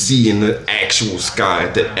you would see in the actual sky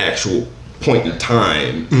at the actual point in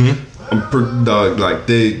time. I'm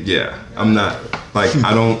not like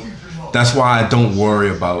I don't. That's why I don't worry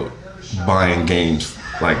about buying games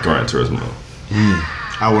like Gran Turismo.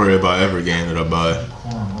 I worry about every game that I buy.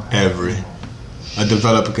 A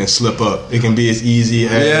developer can slip up. It can be as easy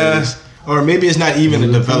as, or maybe it's not even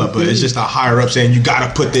a developer. It's just a higher up saying you got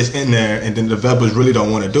to put this in there, and then the developers really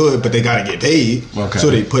don't want to do it, but they got to get paid, so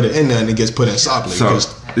they put it in there, and it gets put in softly because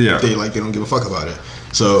they don't give a fuck about it.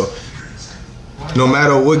 So no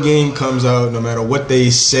matter what game comes out, no matter what they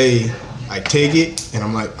say, I take it and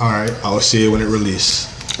I'm like, all right, I'll see it when it releases.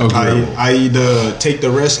 I either take the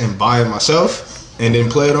risk and buy it myself and then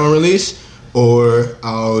play it on release, or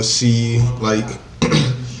I'll see like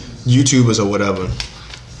YouTubers or whatever,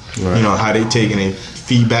 you know, how they taking it,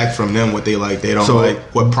 feedback from them, what they like, they don't like,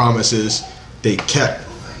 what promises they kept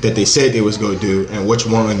that they said they was going to do, and which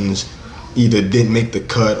ones either didn't make the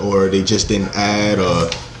cut or they just didn't add, or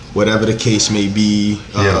whatever the case may be,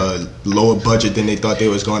 lower budget than they thought they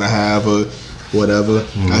was going to have, or whatever.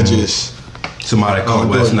 I just somebody called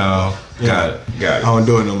West now. Got it. I don't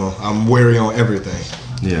do it no more. I'm wary on everything.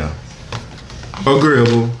 Yeah.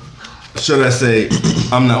 Agreeable. Should I say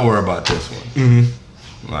I'm not worried about this one?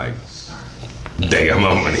 Like, they got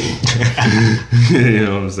my money. You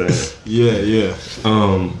know what I'm saying? Yeah.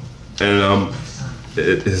 And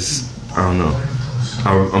it is. I don't know.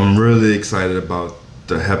 I'm really excited about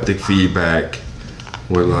the haptic feedback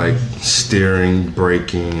with like steering,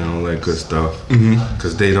 braking, and all that good stuff.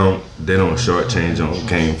 Because they don't shortchange on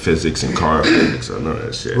game physics and car physics or none of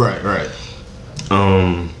that shit. Right.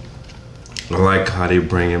 I like how they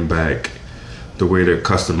bringing back the way they're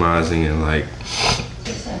customizing and like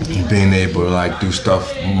being able to like do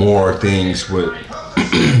stuff, more things with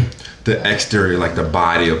the exterior, like the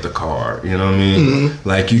body of the car. You know what I mean?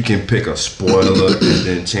 Like you can pick a spoiler and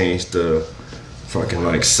then change the fucking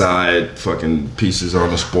like side fucking pieces on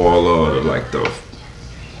the spoiler, or like the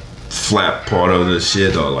flap part of the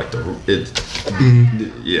shit, or like it's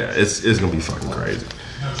gonna be fucking crazy.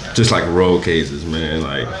 Just like roll cases, man.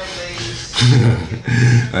 Like,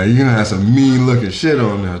 like you're gonna have some mean looking shit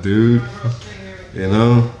on there, dude. You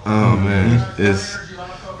know? Oh man,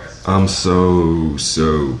 I'm so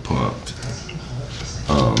pumped.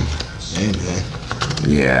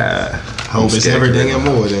 Yeah. I hope it's everything and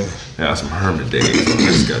more then. Yeah, some hermit days on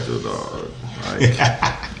the schedule, dog. Like,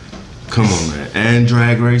 come on, man. And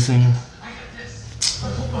drag racing.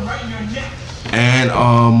 And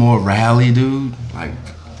more rally, dude. Like,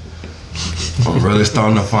 I'm really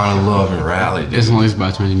starting to find a love in rally, dude. It's only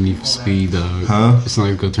about turning to Need for Speed, dog. Huh? It's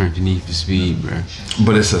only gonna turn to Need for Speed, bro.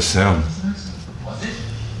 But it's a sim.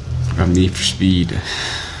 I'm Need for Speed.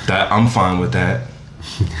 That I'm fine with that.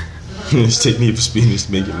 Just take Need for Speed just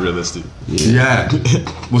to make it realistic. Yeah.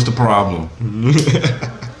 What's the problem? I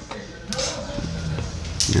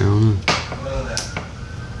don't know.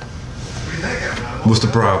 What's the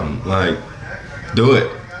problem? Like, do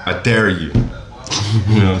it. I dare you.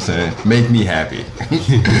 You know what I'm saying? Make me happy.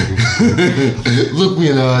 Look me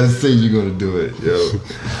in the eyes and say you're gonna do it, yo.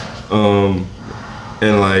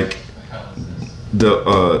 And like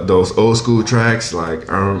those old school tracks, like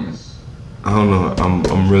I don't know.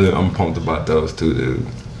 I'm pumped about those too, dude.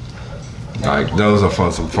 Like those are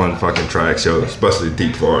some fun fucking tracks, yo. Especially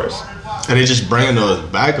Deep Forest. Are they just bringing those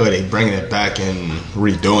back, or are they bringing it back and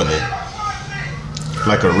redoing it?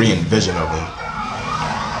 Like a re-envision of them?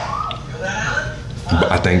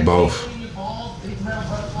 I think both.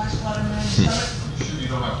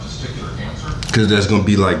 Because there's going to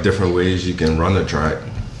be like different ways you can run the track.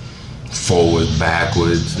 Forwards,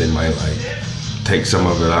 backwards. They might like take some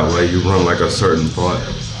of it out where you run like a certain part.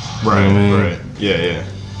 Right, You know what I mean? right. Yeah.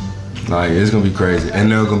 Like it's gonna be crazy,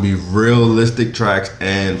 and there are gonna be realistic tracks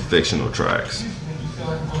and fictional tracks. You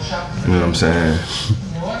know what I'm saying?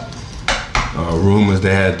 Rumors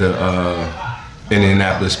they had the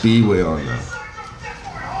Indianapolis Speedway on there,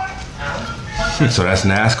 so that's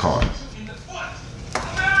NASCAR.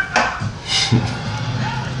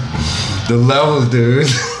 The levels, dude.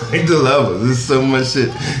 Like the levels. There's so much shit.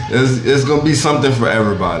 It's gonna be something for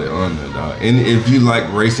everybody on there, dog. And if you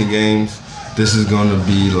like racing games, this is gonna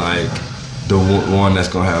be like the one that's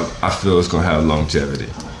gonna have. I feel it's gonna have longevity.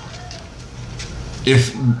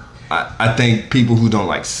 If I think people who don't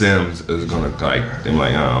like Sims is gonna like, they're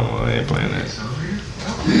like, I ain't playing that.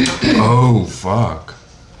 Oh fuck.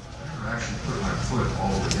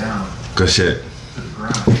 Good shit.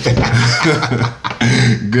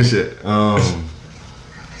 Good shit.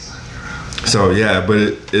 So yeah, but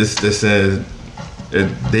it says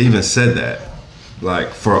they even said that, like,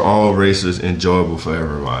 for all racers, enjoyable for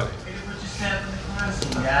everybody.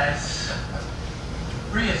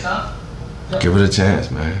 Give it a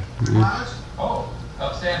chance, man.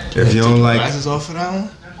 If you don't like, Glasses off for that one?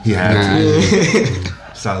 he had to.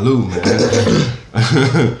 Salute, man.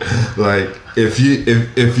 Like if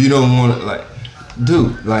you don't want to, like,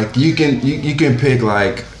 dude, like you can pick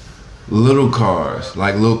like little cars,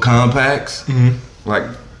 like little compacts, like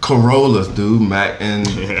Corollas, dude, Mac, and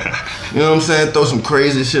you know what I'm saying? Throw some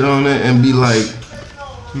crazy shit on it and be like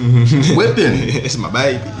whipping. It's my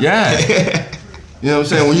baby. Yeah. You know what I'm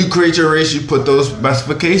saying? When you create your race, you put those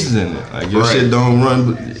specifications in it. Like your Right. shit don't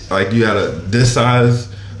run, like you got this size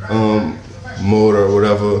motor or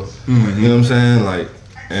whatever. You know what I'm saying? Like,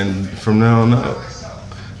 and from now on out,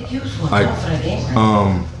 You was going like, home for the game.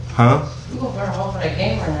 huh? You gonna burn home for that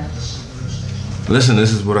game or not? Listen,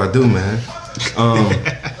 this is what I do, man.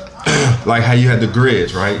 Like how you had the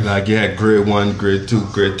grids, right? Like you had grid 1, grid 2,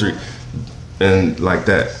 grid 3, and like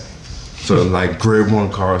that. So like grid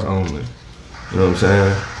 1 cars only. You know what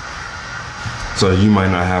I'm saying? So you might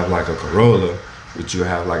not have like a Corolla, but you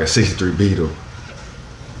have like a 63 Beetle.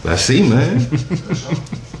 Let's see, man.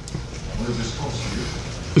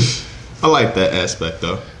 I like that aspect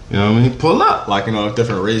though. You know what I mean? Pull up. Like, you know,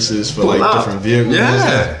 different races for Pull like up. different vehicles.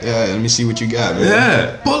 Yeah. Yeah, let me see what you got, man.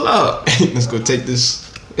 Yeah, pull up. Let's go take this.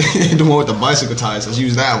 The one with the bicycle tires. Let's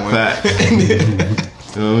use that one. Fact.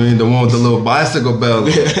 You know what I mean? The one with the little bicycle bell.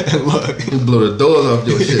 Look. You blow the doors off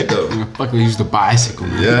your shit though. Fucking use the bicycle,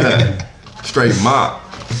 man. Yeah. Straight mop.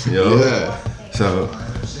 Yo. Yeah. So,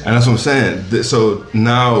 and that's what I'm saying. So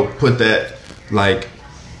now put that, like,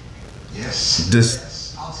 this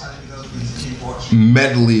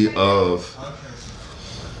medley of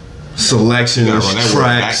selections, You gotta run that word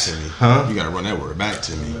back tracks, to me. huh? You gotta run that word back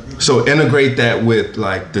to me. So integrate that with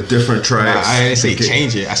like the different Nah, tracks. I didn't say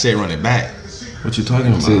change it. I said run it back. What you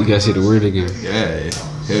talking So you about? gotta say the word again. Yeah.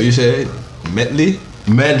 Hell, you said medley?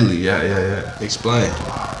 Medley, yeah. Explain.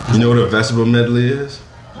 You know what a vegetable medley is?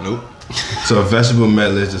 Nope. So a vegetable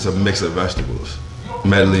medley is just a mix of vegetables.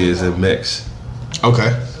 Medley is a mix.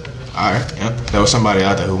 Okay. All right. Yep. There was somebody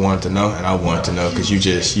out there who wanted to know, and I wanted to know because you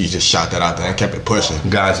just shot that out there and kept it pushing.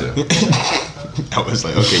 Gotcha. I was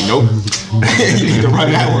like, okay, nope. You need to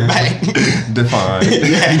run that one back. Define.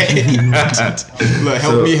 Look,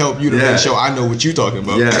 help So, me help you to yeah. make sure I know what you talking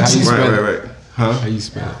about. Yeah, How you spell it? right. Huh? How you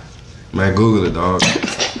spell it? Man, Google it, dog.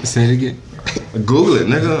 Say it again. Google it,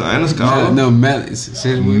 nigga. I ain't a scholar. No, melody.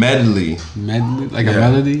 Say the word. Medley. Medley, like a Yeah.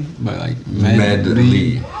 melody, but like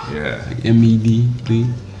Medley. Yeah. like MED.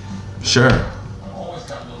 Sure.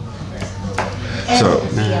 So,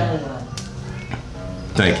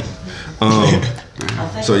 thank you.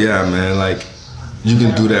 So yeah, man, like you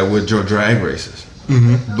can do that with your drag races,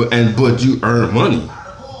 but you earn money,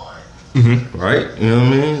 right? You know what I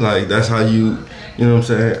mean? Like that's how you know what I'm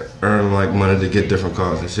saying, earn like money to get different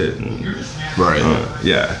cars and shit. And, Right.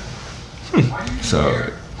 yeah.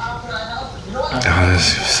 So,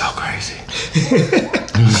 this is so crazy.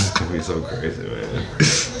 This is gonna be so crazy, man.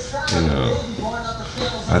 You know,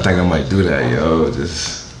 I think I might do that, yo.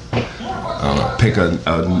 Just pick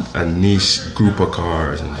a niche group of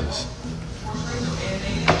cars and just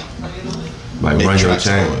like Make run your tracks for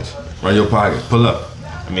change, run your pocket, pull up.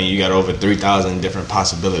 I mean, you got over 3,000 different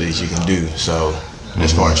possibilities you can do. So,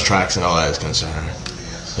 as far as tracks and all that is concerned,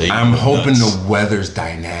 so I'm go hoping nuts. the weather's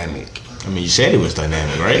dynamic. I mean, you said it was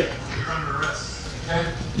dynamic, right?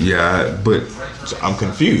 Yeah, but So I'm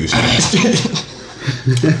confused.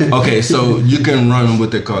 okay, so you can run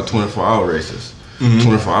what they call 24-hour races.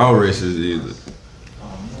 24-hour races is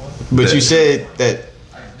But you said that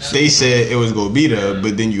they said it was gonna be there,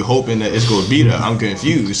 but then you hoping that it's gonna be there. I'm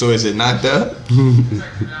confused. So is it not there?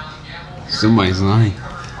 Somebody's lying.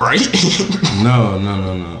 Right? no.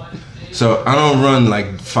 So I don't run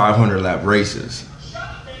like 500 lap races.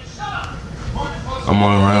 I'm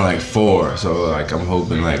only running like 4. So like I'm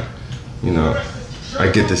hoping like, you know, I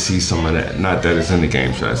get to see some of that. Not that it's in the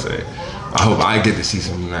game, should I say? I hope I get to see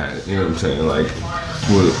some of that. You know what I'm saying? Like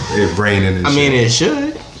with it raining and I shit. mean, it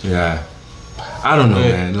should. Yeah. I don't know,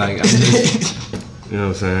 man. Like, I'm just, you know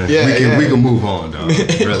what I'm saying? Yeah, we can move on, dog.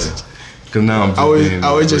 Really. Because now I'm just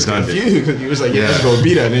I was just redundant. confused because you was like, yeah, Yeah. it's gonna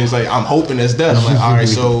be there. And it's like, I'm hoping it's done. I'm like, all right,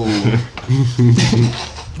 so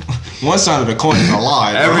one side of the coin is a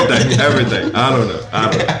lie. bro. Everything. I don't know.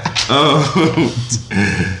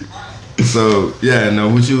 So, yeah, no,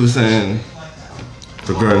 what you were saying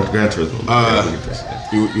for Gran Turismo.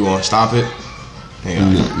 You want to stop it? Yeah.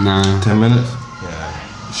 Nah. 10 minutes?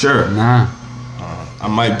 Yeah. Sure. Nah. I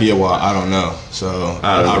might be a while. I don't know. So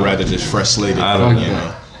I don't I'd know. rather just fresh slate it. I don't you know.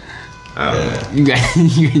 know. I don't know. You got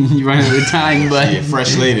you running out of time, but Yeah, fresh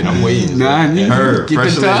slated. I'm waiting. nah, yeah. Heard. get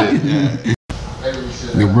Fresh the talk. slated. Yeah.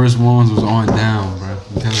 The worst ones was on down, bro.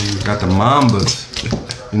 I'm telling you. Got the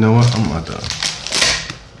Mambas. You know what? I'm about to.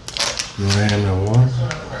 You want to hand me a water?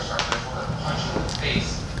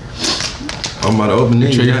 I'm about to open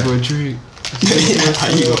these. Trade Yeah. for a treat. how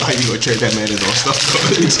you gonna trade that man his own stuff?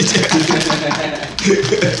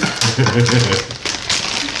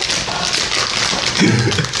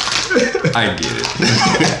 I get it.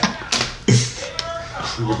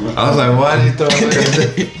 I was like, why did you throw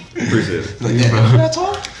it? Appreciate it. Like, yeah, can I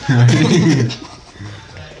talk?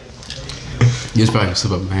 You just probably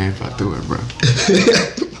slip up my hand if I threw it, bro.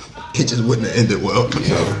 It just wouldn't have ended well.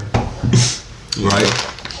 Right?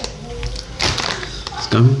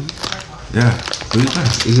 Stomach? Yeah. What you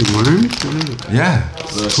think? Is it worms? What is it? Yeah.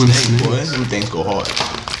 Little Twin snake, snakes. boy. Them things go hard.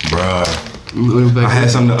 Bruh. Little back I had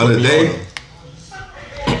some the other day.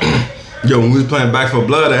 Yo, when we was playing Back for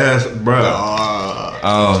Blood, I had some, bruh.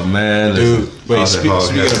 Oh, man. Dude, listen, I wait, was at home,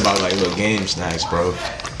 speaking yeah. about like little game snacks, bro.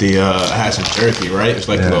 I had some jerky, right? It's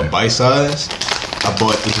like Yeah. a little bite size. I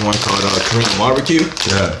bought this one called Korean barbecue.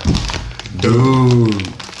 Yeah. Dude.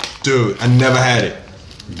 Dude, I never had it.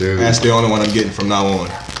 Dude. That's the only one I'm getting from now on.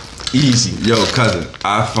 Easy. Yo, cousin,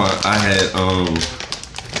 I had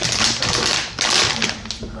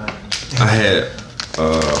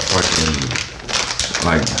fucking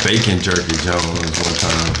like bacon jerky Jones one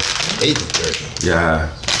time. Bacon jerky. Yeah.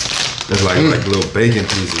 It's like little bacon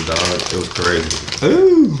pieces, dog. It was crazy.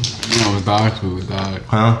 Ooh. that was dog food, dog.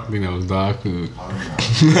 Huh? I think that was dog food.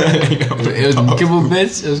 It was kibble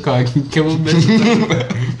bits. It was called kibble bits.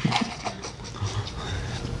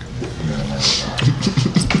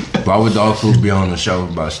 Why would dog food be on the show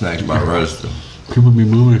about snacks by Ruster? People be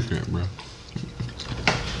moving shit, bro.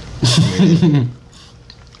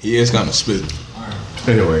 He is kind of spit.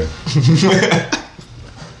 Anyway.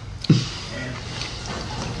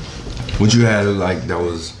 What you had like that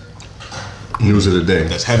was news of the day?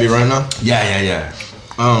 That's heavy right now. Yeah.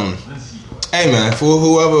 Hey man, for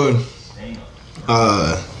whoever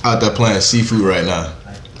out there playing seafood right now,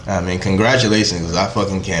 I mean, congratulations, 'cause I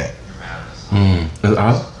fucking can't. It's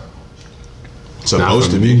out?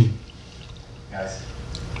 Supposed to be.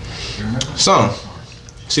 Some.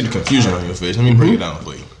 See the confusion on your face. Let me break it down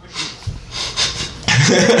for you.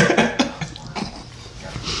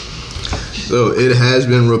 So it has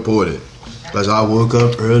been reported, because I woke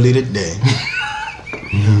up early today.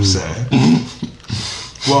 You know what I'm saying?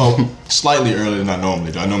 Well, slightly earlier than I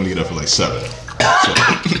normally do. I normally get up at like 7.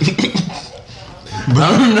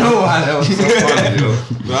 I don't know why that was so funny, yo.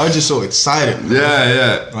 But I was just so excited.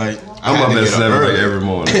 Yeah. Like, I'm I had up to at get 7 like early. every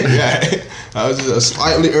morning. Yeah, I was just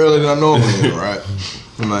slightly earlier than I normally do, right?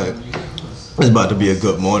 I'm like, it's about to be a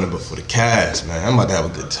good morning, but for the cast, man, I'm about to have a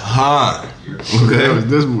good time, That was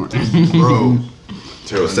this morning. bro.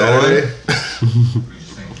 Till Saturday.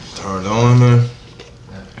 Turned on, man.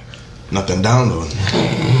 Nothing downloading.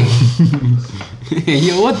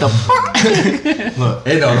 Yo, what the fuck?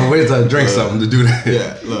 Hey, no, wait till I drink something to do that.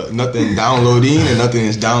 Yeah, look, nothing downloading and nothing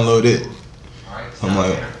is downloaded. I'm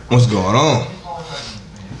like, what's going on?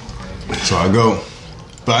 So I go,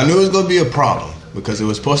 but I knew it was gonna be a problem because it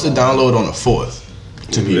was supposed to download on the 4th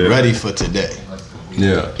to be Yeah. ready for today.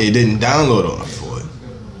 Yeah. It didn't download on the 4th.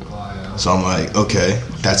 So I'm like, okay,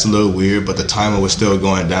 that's a little weird, but the timer was still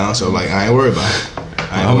going down, so like I ain't worried about it.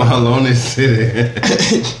 How long they sit?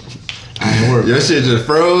 I ain't worried. Your shit just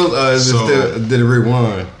froze, or is it So- still? Did it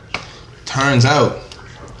rewind? Turns out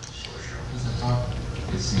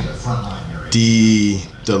the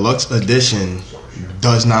deluxe edition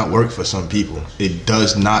does not work for some people. It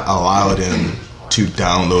does not allow them to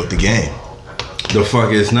download the game. The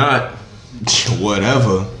fuck it's not.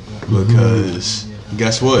 Whatever, because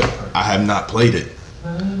guess what? I have not played it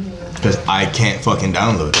because I can't fucking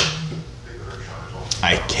download it.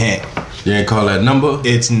 I can't. You ain't call that number?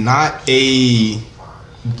 It's not a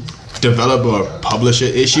developer or publisher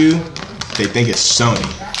issue. They think it's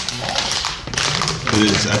Sony.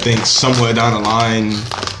 I think somewhere down the line,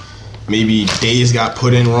 maybe days got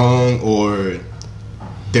put in wrong, or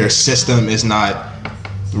their system is not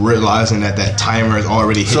realizing that timer is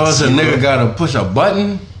already hit. So it's a zero. nigga gotta push a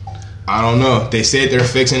button? I don't know. They said they're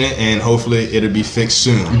fixing it, and hopefully it'll be fixed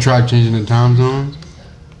soon. You tried changing the time zones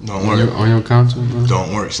Don't on work. your console, bro?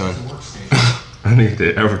 Don't work, son. I need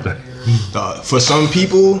that everything. For some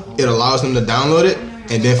people, it allows them to download it,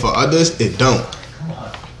 and then for others, it don't.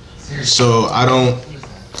 So I don't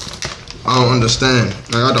understand.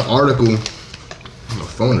 I got the article. My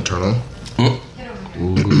phone to turn on.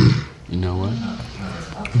 Ooh, you know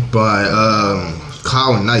what? By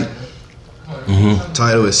Kyle Knight.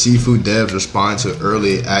 Title is Seafood Devs Respond to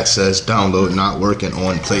Early Access Download Not Working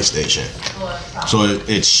on PlayStation. So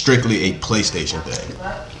it's strictly a PlayStation thing.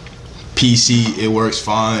 PC, it works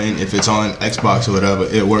fine. If it's on Xbox or whatever,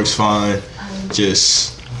 it works fine.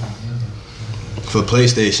 Just for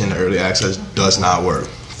PlayStation, the early access does not work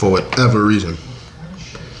for whatever reason.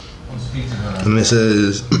 And it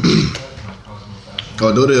says,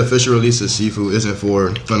 although the official release of Sifu isn't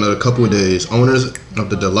for another couple of days, owners of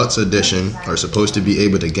the deluxe edition are supposed to be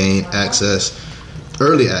able to gain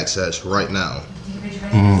early access right now.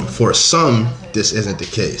 For some, this isn't the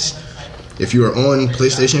case. If you are on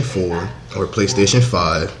PlayStation 4 or PlayStation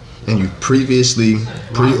 5 and you previously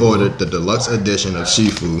pre-ordered the deluxe edition of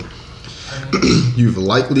Sifu, you've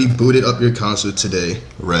likely booted up your console today,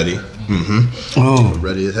 ready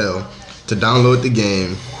as hell, to download the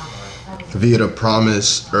game via the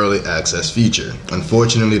promised early access feature.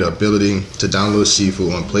 Unfortunately, the ability to download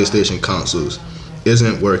Sifu on PlayStation consoles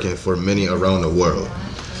isn't working for many around the world.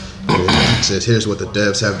 It says here's what the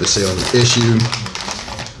devs have to say on the issue.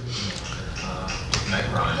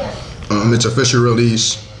 Its official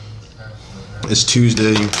release is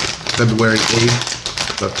Tuesday, February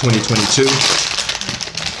 8th of 2022.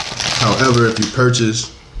 However, if you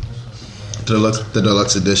purchase the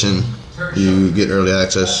deluxe edition, you get early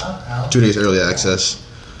access, 2 days early access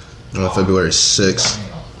on February 6th.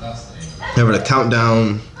 However, the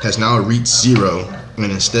countdown has now reached 0, and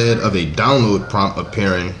instead of a download prompt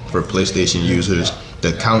appearing for PlayStation users,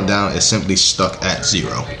 the countdown is simply stuck at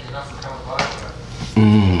 0.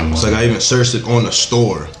 It's like I even searched it on the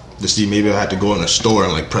store to see maybe I had to go in the store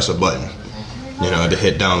and like press a button, to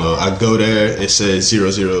hit download. I go there, it says 0,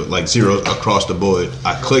 0, like 0 across the board.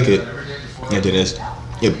 I click it, and then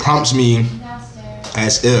it prompts me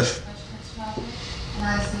as if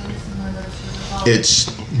it's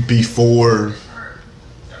before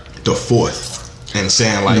the 4th and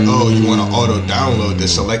saying like, oh, you want to auto download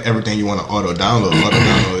this, select everything you want to auto download. Auto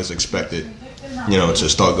download is expected, to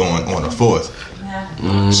start going on the 4th.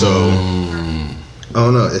 So I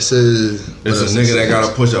don't know. It says It's a nigga that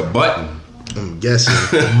gotta push a button. I'm guessing.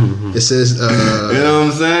 It says You know what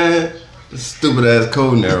I'm saying? Stupid ass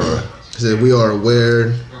coding error. It says we are aware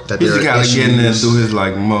that He there just are gotta get in there and issues. do his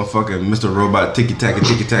like motherfucking Mr. Robot ticky tacky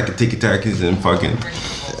and fucking.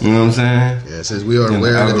 You know what I'm saying? Yeah, it says we are And the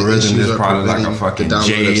aware that the algorithm issues is are probably like a preventing fucking the download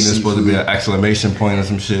J, of and it's supposed to be Sifu. an exclamation point or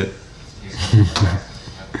some shit.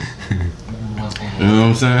 You know what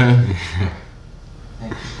I'm saying?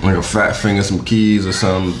 Like a fat finger, some keys or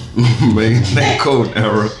something. Make that code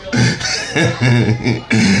error.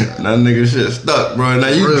 That nigga shit stuck, bro. Now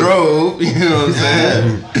you Really? drove, you know what I'm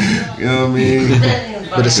saying? You know what I mean?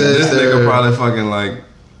 But it says This nigga they're, probably fucking like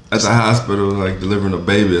at the hospital, like delivering a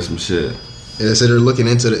baby or some shit. it said they're looking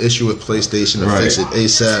into the issue with PlayStation to Right. fix it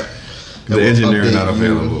ASAP. And The will engineer update not you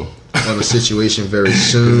available. on the situation very That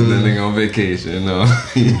soon. nigga on vacation,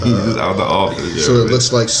 He's just out the office. So it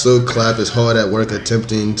looks like Silk Clap is hard at work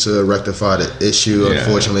attempting to rectify the issue. Yeah.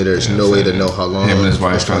 Unfortunately, there's Yeah, no I'm way to saying. know how long Him and his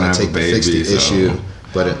wife it's going trying to to take have a to fix the baby, so- issue.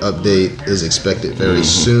 But an update is expected very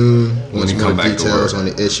soon. Once he more come back to details work. on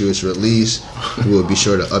the issue is released, we will be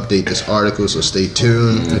sure to update this article, so stay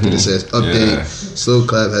tuned. And then it says, update, Yeah. Slow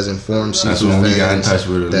Clap has informed That's Seafood when we got in fans touch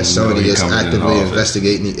with him that when Sony he is coming in the actively office.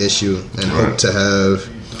 investigating the issue and Right. hope to have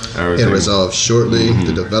Everything. and resolved shortly.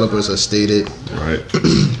 The developers have stated Right.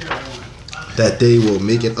 that they will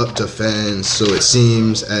make it up to fans, so it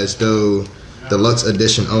seems as though deluxe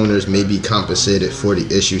edition owners may be compensated for the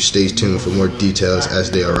issue. Stay tuned for more details as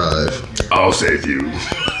they arrive. I'll save you.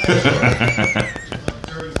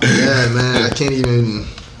 Yeah, man, I can't even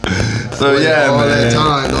So wait yeah, all man. that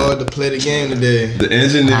time, dog, to play the game today. The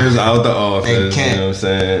engineer's out the office. And You can't. know what I'm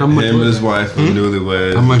saying? How much Him and was his it? wife were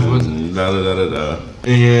newlyweds. How much was it? and Da da da da da.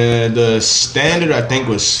 Yeah, the standard I think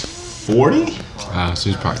was 40, So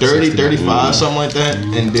it's probably 30, 60. 35, something like that.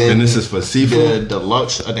 And then And this is for the seafood.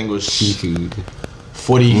 deluxe I think was Seafood.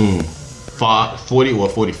 45, 40 or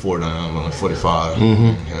 44 now. I'm like 45.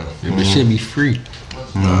 Yeah. Yeah, but it should be free.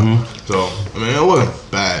 So I mean, it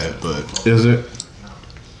wasn't bad, but Is it?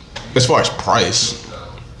 as far as price,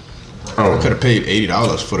 I Oh, could have paid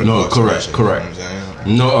 $80 for the No, deluxe correct, version, correct. You know what I'm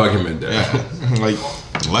saying? no argument there. Yeah, like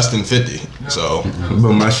less than 50. So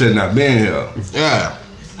But my shit not being here. yeah,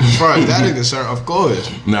 as far as that is concerned, of course,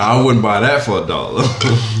 Now I wouldn't buy that for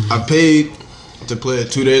 $1. I paid to play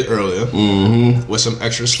it 2 days earlier with some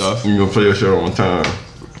extra stuff. You gonna play your shit on time?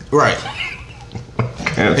 Right.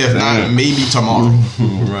 Can't If not, stand. maybe tomorrow.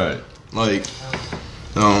 Right. Like,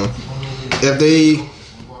 if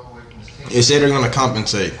they say they're gonna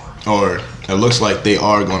compensate, or it looks like they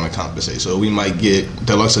are gonna compensate, so we might get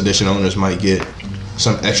deluxe edition owners might get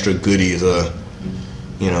some extra goodies,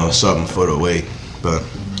 something for the wait. But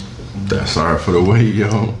That's sorry for the wait,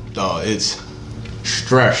 yo. it's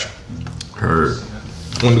stress. Heard.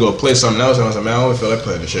 I wanted to go play something else, and I was like, man, I don't feel like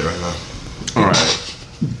playing this shit right now. All right.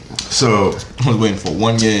 So I was waiting for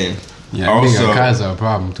one game. Yeah, I think Also- Akaza a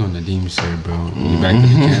problem too in the demon shirt, bro. You back to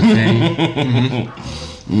the campaign.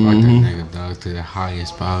 Fuck that nigga, dog, to the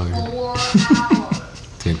highest power.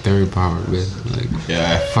 To the third power, bitch. Like,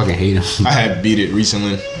 Yeah, fucking hate him. I had beat it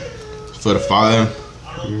recently for the 5.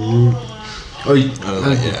 Oh, you, I was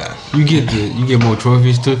like, yeah. you get more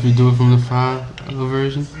trophies too if you do it from the 5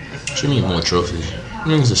 version. What you mean more trophies? I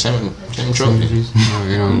mean, it's the same trophy. Oh,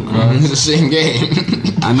 you know, It's the same game.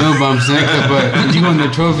 I know, but I'm saying, but if you go on the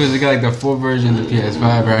trophies, it got like the 4 version of the PS5.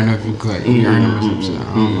 But I don't know if you could like, you earn them or some shit. I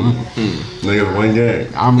don't know. niggas one game.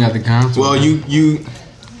 I don't got the console. Well,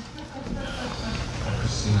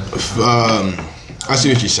 I see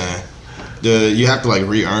what you're saying. You have to like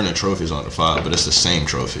re-earn the trophies on the 5, but it's the same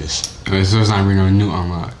trophies. Okay, so it's not really no new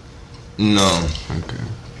unlock. No, Okay.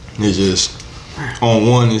 it's just on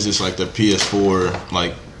 1 is just like the PS4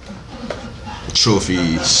 like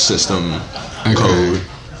trophy system code,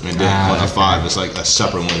 and then on the 5 it's like a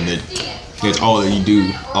separate one that it's all that you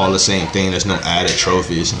do, all the same thing. There's no added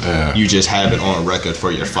trophies. Yeah. You just have it on record for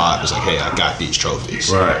your 5. It's like, hey, I got these trophies.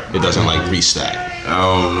 Right. It doesn't like restack. I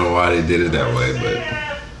don't know why they did it that way, but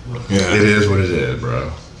Yeah. it is what it is,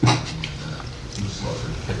 bro.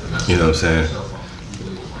 You know what I'm saying?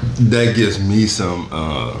 That gives me some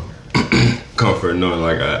comfort knowing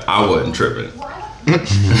like I wasn't tripping.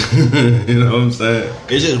 You know what I'm saying?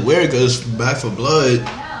 It's just weird because Back for Blood,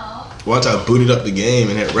 once I booted up the game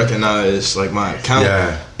and it recognized like my account,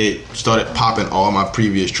 Yeah. it started popping all my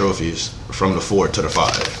previous trophies from the 4 to the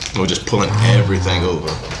 5. It was just pulling everything over.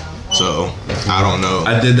 So I don't know.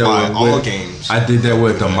 I did that why with all games. I did that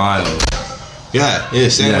with the Miles. Same Yeah.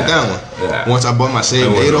 with that one. Yeah. Once I bought my save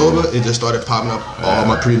That was data over. over, it just started popping up all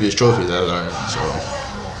my previous trophies that I learned. So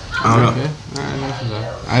I don't know. Okay. Alright, that's what's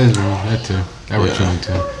up. I just remember that too. That was Yeah.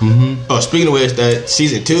 true too. Oh, speaking of which, that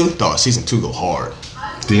season 2, season 2 go hard.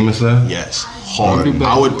 Demon Slayer? Yes, hard. Don't do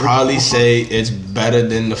I would bad. probably say it's better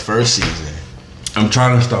than the first season. I'm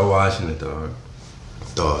trying to start watching it, dog.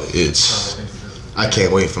 Dog, I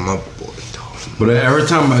can't wait for my boy. Dog. But every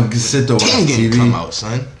time I sit to watch Tengen TV, come out,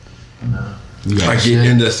 son. You got I get shit?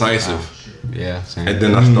 indecisive. Yeah, same. And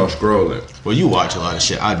then I start scrolling. Well, you watch a lot of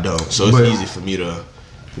shit. I don't, so it's But- easy for me to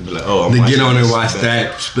be like, oh, I'm To get watching on and this. watch But-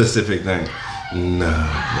 that specific thing. Nah.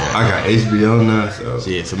 I got HBO now, so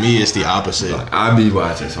Yeah, for me, it's the opposite. I be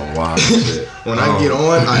watching some wild shit. When I get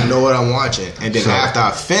on, I know what I'm watching, and then So- after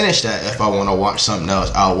I finish that, if I want to watch something else,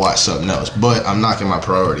 I'll watch something else. But I'm knocking my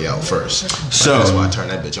priority out first. So- that's why I turn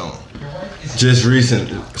that bitch on. Just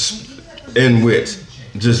recently,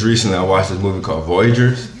 I watched this movie called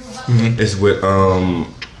Voyagers. It's with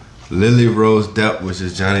Lily Rose Depp, which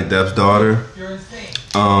is Johnny Depp's daughter.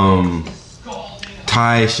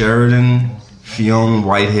 Ty Sheridan, Fionn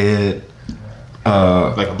Whitehead.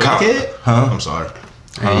 Like a blackhead? Huh? I'm sorry.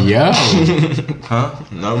 Hey, yo.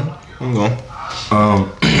 No, I'm going.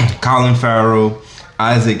 Colin Farrell,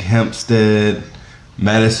 Isaac Hempstead,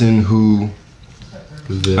 Madison Who,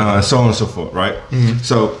 so on and so forth, right?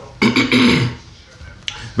 So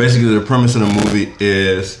basically the premise of the movie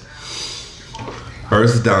is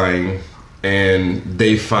Earth's dying, and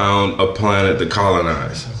they found a planet to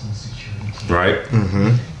colonize. Right?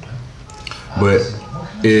 Mm-hmm. But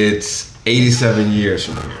it's 87 years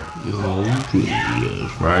from here.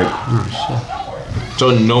 Right?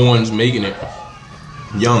 So no one's making it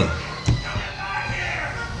young.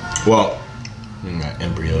 Well, you got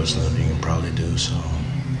embryo stuff you can probably do, so,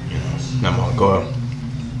 you know. Now I'm gonna go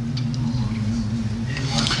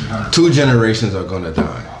out. 2 generations are gonna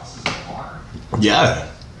die. Yeah.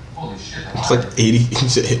 It's like 80, you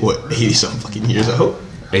said, what, 80 something fucking years old?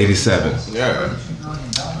 87. Yeah.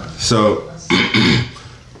 So,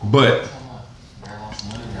 but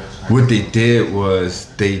what they did was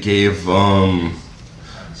they gave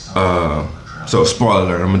so spoiler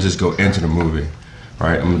alert, I'm gonna just go into the movie,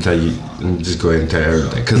 right? I'm gonna tell you, just go ahead and tell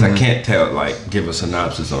everything because I can't tell, like, give a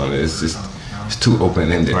synopsis on it. It's just, it's too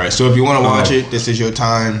open ended. Right. So if you want to watch it, this is your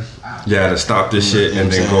time. Yeah, to stop this shit and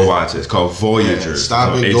then go watch it. It's called Voyager. Yeah,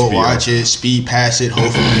 stop it, go watch it, speed past it.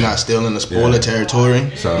 Hopefully you're not still in the spoiler territory.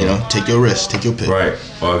 So, you know, take your risk, take your pick. Right.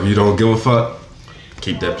 Or if you don't give a fuck,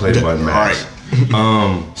 keep that play button mashed.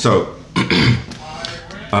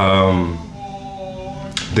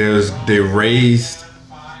 They raised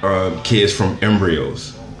kids from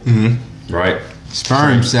embryos, right?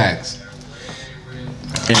 Sperm sacs.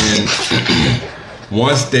 And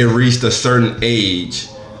once they reached a certain age,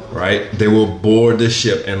 right, they will board the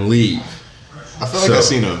ship and leave. I feel like I've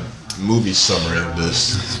seen a movie summary of this.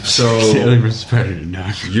 So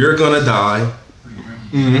you're gonna die.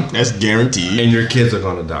 That's guaranteed. And your kids are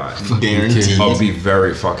gonna die. Guaranteed. Or be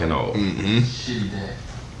very fucking old.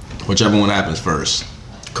 Whichever one happens first.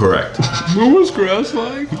 Correct. What was grass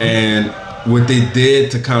like? And what they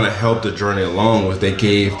did to kind of help the journey along was they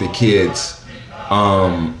gave the kids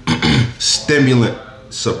stimulant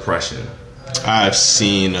suppression. I've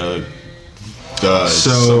seen a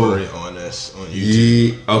summary on this on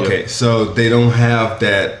YouTube. Okay, so they don't have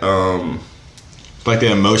that Like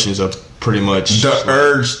the emotions of pretty much the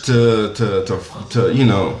urge to you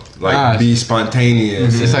know, like be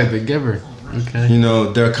spontaneous. It's like The Giver. Okay. You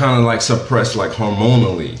know, they're kind of like suppressed, like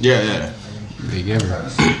hormonally. Yeah. The Giver.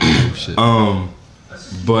 Shit.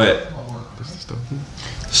 But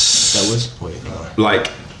That was like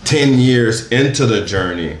 10 years into the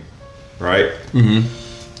journey, right?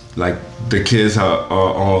 Like the kids are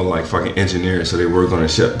all like fucking engineers, so they work on a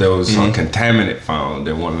ship. There was some contaminant found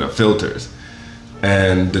in one of the filters,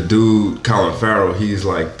 and the dude Colin Farrell, he's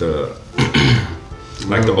like the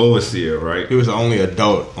like the overseer, right? He was the only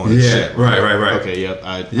adult on the ship. Right. Okay, yep.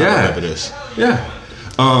 I remember this. Yeah.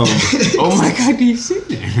 Oh my god, do you see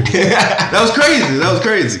that? That was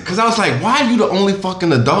crazy. Because I was like, why are you the only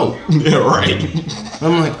fucking adult? Yeah, right.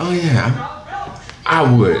 I'm like, oh yeah, I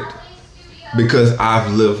would. Because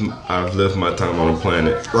I've lived my time on the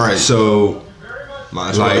planet. Right. So might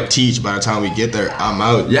as well teach by the time we get there. I'm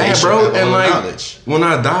out. Yeah, bro. And like knowledge. When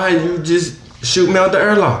I die, you just shoot me out the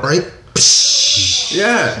airlock. Right?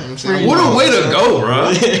 Yeah. What a way to go,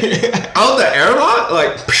 bro. Out the airlock?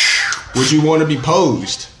 Like, would you want to be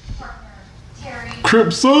posed?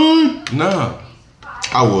 Crip son? No.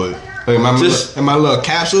 I would. Like in my little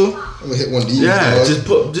capsule, I'm gonna hit one of these. Yeah, dogs.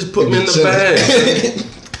 just put me in the bag.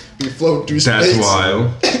 We float through space. That's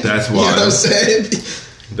wild. That's wild. You know what I'm saying?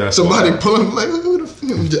 That's somebody wild. pull him like, who the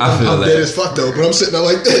fuck? I'm that. dead as fuck though, but I'm sitting there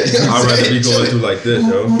like that. You know I'd rather be going through like this,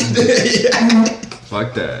 yo. Yeah.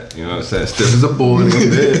 Fuck that. You know what I'm saying? Stiff as a board.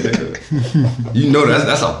 You know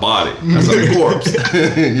that's a body. That's a corpse.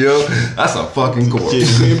 Yo, that's a fucking corpse.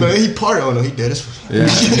 Yeah, man, he party on him. He dead as fuck. Yeah.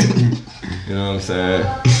 You know what I'm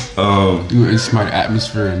saying? You would smart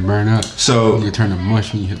atmosphere and burn up. So you turn to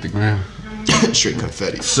mush when you hit the ground. Straight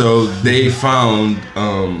confetti. So they found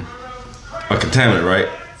a contaminant, right?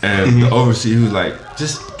 And the overseer was like,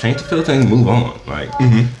 just change the filter and move on. Like,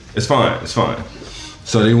 it's fine.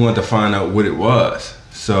 So they wanted to find out what it was.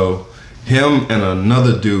 So him and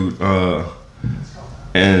another dude,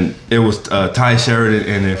 and it was Ty Sheridan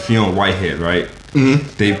and then Fionn Whitehead, right?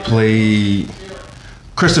 They played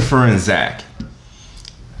Christopher and Zach.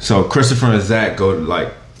 So Christopher and Zach go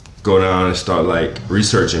down and start like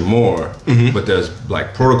researching more, but there's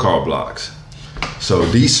like protocol blocks. So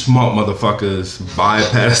these smart motherfuckers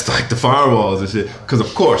bypass like the firewalls and shit, because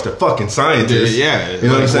of course they're fucking scientists. Yeah, you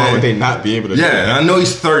know what I'm saying? Why would they not be able to? Yeah, and I know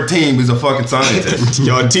he's 13, but he's a fucking scientist.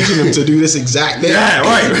 Y'all teaching him to do this exact thing. Yeah,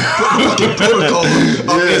 right. Fucking protocol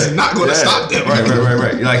is not going to stop them.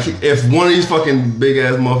 Right. Like if one of these fucking big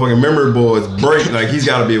ass motherfucking memory boards break, like he's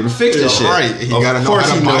got to be able to fix this shit. Right, he got to know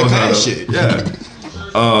how to bypass shit. Yeah.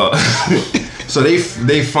 So they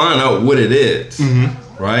find out what it is,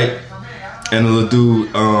 right? And the little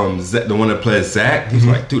dude, Zach, the one that plays Zach, he's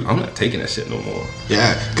like, dude, I'm not taking that shit no more.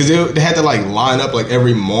 Yeah, because they had to like line up like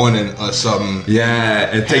every morning or something. Yeah,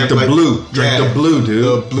 and take Have, the like, blue. Drink the blue, dude.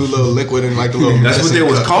 The blue little liquid and like the little. That's what they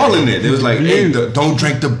was cup. calling it. They was like, hey, don't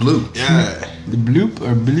drink the blue. Yeah. The bloop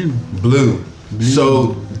or blue? Blue.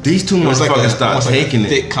 So these two It was like motherfuckers a, stopped almost like a taking it.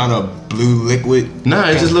 thick kind of blue liquid. Nah,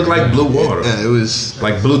 it just looked like blue water. Yeah, it was.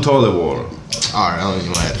 Like blue toilet water. Alright, I don't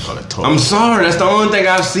even have to call it toilet. I'm sorry, that's the only thing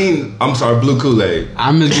I've seen. I'm sorry, blue Kool-Aid.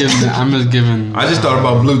 I'm just giving. I just thought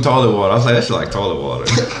about blue toilet water. I was like, that shit like toilet water.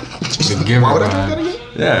 The giver Why would I drink vibe. that again?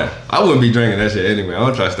 Yeah, I wouldn't be drinking that shit anyway. I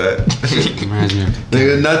don't trust that. Imagine.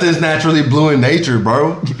 Nigga, nothing's naturally blue in nature,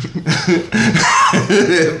 bro.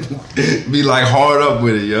 Be like hard up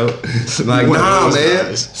with it, yo. Like, One of nah, those man.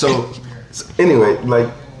 guys. So anyway,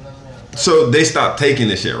 like, so they stopped taking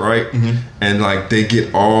this shit, right? And like, they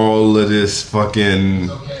get all of this fucking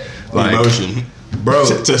like Emotion, bro.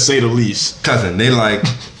 to say the least. Cousin, they like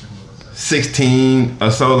 16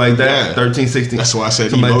 or so like that, Yeah. 13, 16. That's why I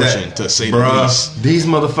said something emotion, to say the Bruh, least. these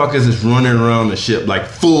motherfuckers is running around the ship like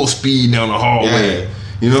full speed down the hallway. Yeah.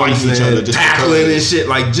 You know what I'm Fighting each saying? other just Tackling because. and shit,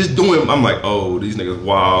 like just doing. I'm like, oh, these niggas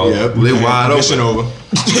wild. Yep. They wide Mission open.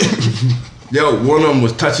 over. Yo, one of them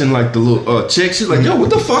was touching like the little chick. She's like, yo, what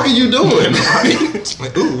the fuck are you doing?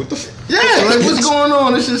 Like, ooh, what the Yeah, like what's going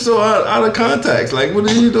on? This shit so out of context. Like, what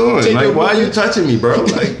are you doing? Take Like, your why are book. you touching me, bro?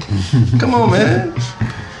 Like, come on, man.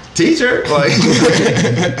 Teacher, like,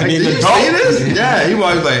 I need did you an see adult. this? Yeah, he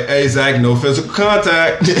was like, hey Zach, no physical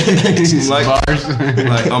contact. I'm like, Bars.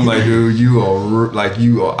 I'm like, dude, you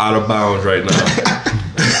are out of bounds right now.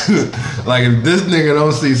 Like, if this nigga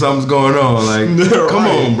don't see something's going on, like, come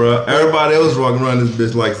Right. on, bro. Everybody else walking around this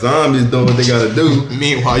bitch like zombies doing what they gotta do.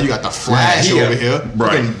 Meanwhile, you got the Flash Yeah, over here.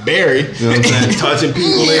 right. Fucking Barry. You know what I'm saying? Touching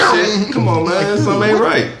people and shit. Come on, man. Something ain't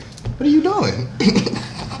right. What are you doing?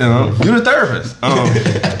 You know, you the therapist.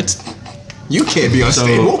 You can't be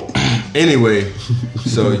unstable. Anyway,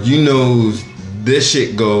 so you know this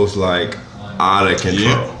shit goes like out of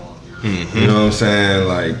control. Yeah. You know what I'm saying?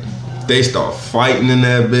 Like they start fighting in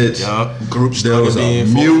that bitch. Yup. Groups There started was a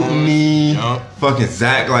being mutiny. Yup. Fucking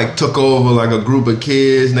Zach like took over like a group of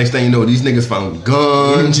kids. Next thing you know, these niggas found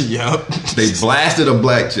guns. Yup. They blasted a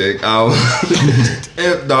black chick out.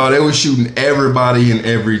 Dog, they was shooting everybody and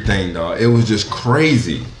everything, dog. It was just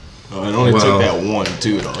crazy. It only Well, took that one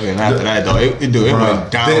too, though. And after that, though, it Bruh,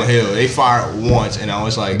 went downhill. They fired once, and I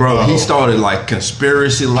was like, Bro, he oh. started like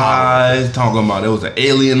conspiracy lies, talking about there was an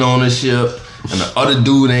alien on the ship, and the other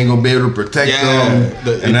dude ain't gonna be able to protect Yeah,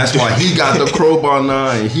 them, and that's why he got the crowbar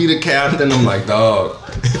now, and he the captain. I'm like, dog,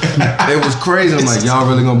 it was crazy. I'm like, y'all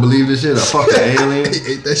really gonna believe this shit? A fucking alien?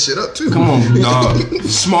 He ate that shit up too. Come on, dog.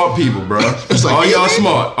 Smart people, bro. like All y'all alien?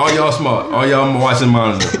 smart. All y'all smart. All y'all watching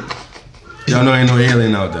monitor. Y'all know ain't no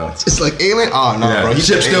alien out there. It's like alien. Oh no, Yeah, bro. the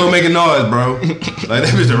ship still making noise, bro. Like that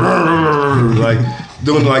bitch, like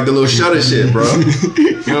doing like the little shutter shit, bro.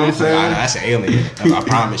 You know what I'm Nah, saying? that's an alien. I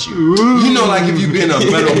promise you. You know, like if you be in a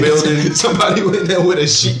metal building, Somebody went there with a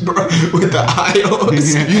sheet, bro, with the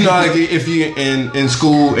ions. you know, like if you in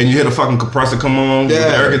school and you hear the fucking compressor come on, with the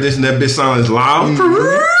Yeah. air conditioner, that bitch sounds loud.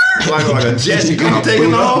 Like a jet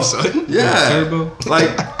taking off. Son. Yeah, Turbo. like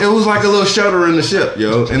it was like a little shutter in the ship,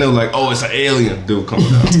 yo, and they were like, "Oh, it's an alien dude coming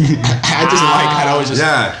out." I just like how that was just.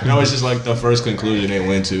 Yeah. That was just like the first conclusion they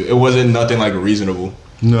went to. It wasn't nothing like reasonable.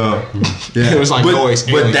 No, yeah, It was like, but, no, it's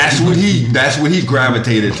but alien. that's what he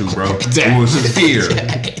gravitated to, bro. It was fear.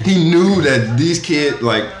 He knew that these kids,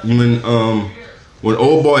 like when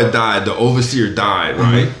old boy died, the overseer died,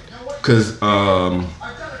 right? Because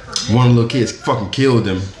one of the little kids fucking killed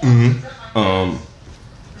him.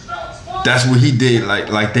 That's what he did.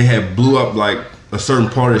 Like they had blew up like a certain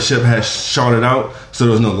part of the ship had shorted out, so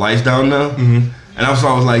there was no lights down there. And I was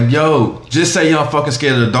like, yo, just say y'all fucking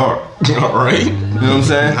scared of the dark. All right. You know what I'm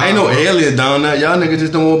saying? Ain't no alien down there. Y'all niggas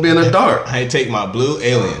just don't want to be in the dark. I take my blue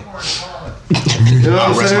alien. You know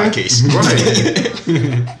I'll what rest I'm my saying? case.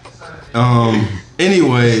 Right.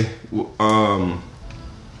 Anyway,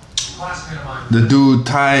 the dude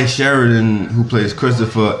Ty Sheridan who plays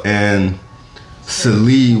Christopher and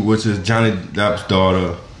Celie, which is Johnny Depp's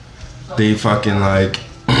daughter, they fucking like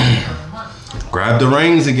grabbed the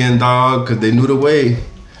reins again, dog, because they knew the way.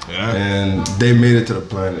 Yeah. And they made it to the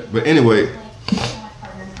planet. But anyway,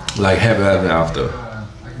 like happy ever after.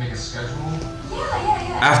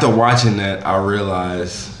 After watching that, I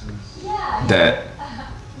realized that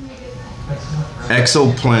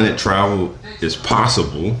exoplanet travel is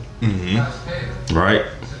possible. Right?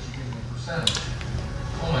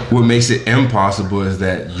 What makes it impossible is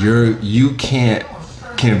that you can't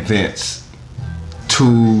convince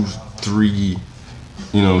 2, 3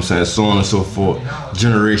 You know what I'm saying? So on and so forth.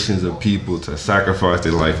 Generations of people to sacrifice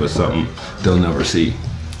their life for something they'll never see.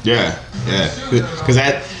 Yeah. Because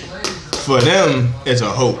that, for them, it's a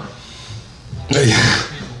hope.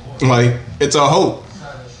 Like, it's a hope.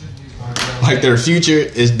 Like, their future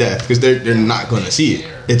is death because they're not going to see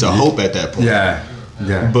it. It's a hope at that point. Yeah.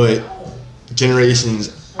 But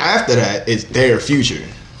generations after that, it's their future.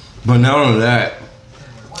 But not only that,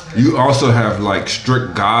 you also have like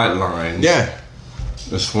strict guidelines. Yeah.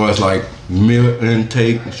 As far as like meal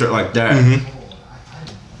intake and shit like that. Mm-hmm.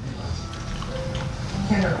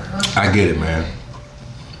 I get it, man.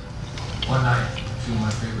 One night, two of my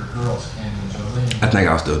favorite girls, Candy and Jolene. I think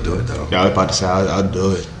I'll still do it though. Yeah, I was about to say I'll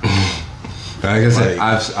do it. Like I said,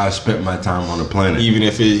 Like- I've spent my time on the planet. Even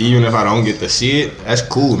if I don't get to see it, that's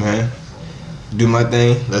cool, man. Do my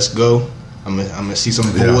thing. Let's go. I'm gonna see some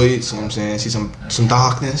Yeah. voids. You know what I'm saying? See some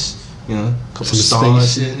darkness. You know, a couple Some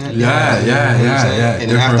stars. space. Sitting there. Yeah. You know what I'm saying? And then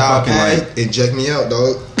Different after I fucking, pass, like- eject me out,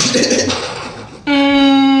 dog.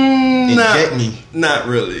 Nah, Eject me. not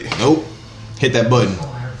really. Nope. Hit that button.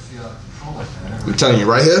 I'm telling you,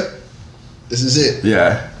 right here. This is it.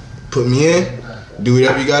 Yeah. Put me in. Do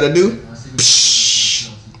whatever you gotta do.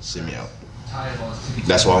 Psh, send me out.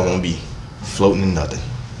 That's why I won't be floating in nothing.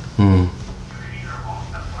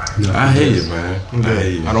 I hear you, man. I hear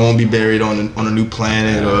you. I don't want to be buried on a new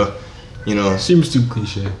planet or, you know, Seems too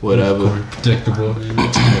cliche. Whatever. Predictable.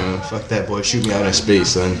 fuck that boy. Shoot me out in space,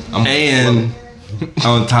 son. And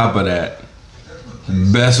on top of that,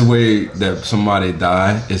 best way that somebody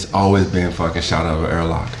die is always being fucking shot out of an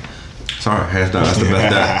airlock. Sorry, hands down, that's the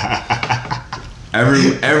best death. Every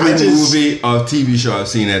movie or TV show I've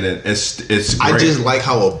seen that in, it's great. I just like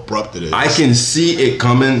how abrupt it is. I can see it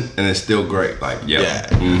coming and it's still great. Like, Yeah.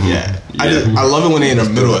 yeah. I love it when they're in the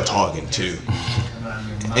middle of talking too,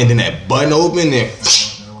 and then that button open and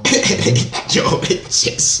yo, it's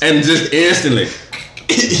just And just instantly,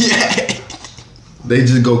 yeah. they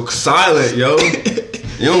just go silent, yo.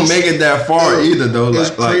 You don't make it that far either, though.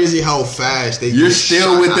 It's Like, crazy how fast they. you're get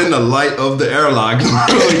still shot within out. the light of the airlock.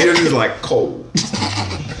 You're just like cold.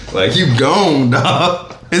 Like you gone,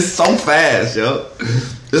 dog. It's so fast, yo.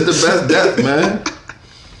 It's the best death, man.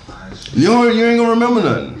 You ain't gonna remember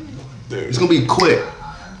nothing. It's gonna be quick.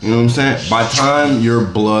 You know what I'm saying? By the time your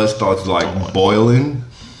blood starts like boiling,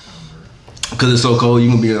 because it's so cold, you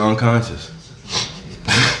gonna be unconscious.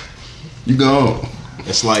 You gone.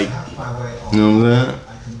 It's like You know what I'm saying?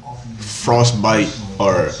 frostbite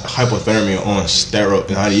or hypothermia on steroid.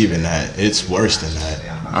 Not even that. It's worse than that.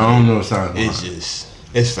 I don't know what sounds like.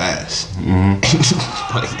 It's fast.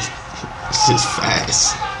 Like, it's just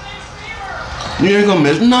fast. You ain't gonna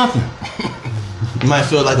miss nothing. You might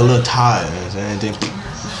feel like a little tired. You know what I'm saying?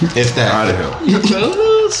 If that. Out of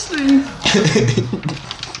here.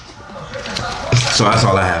 So that's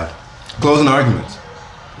all I have. Closing arguments.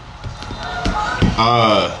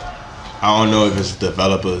 I don't know if it's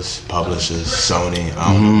developers, publishers, Sony.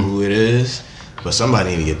 I don't know who it is, but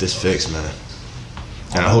somebody need to get this fixed, man.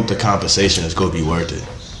 And I hope the compensation is gonna be worth it.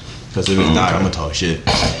 Because if it's not, I'm gonna talk shit.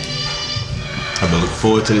 I've been looking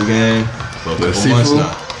forward to this game for a The couple months sequel?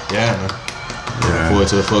 now. Yeah, man. Looking forward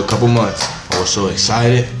to it for a couple months. I was so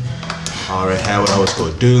excited. I already had what I was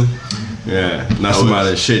gonna do. Yeah, not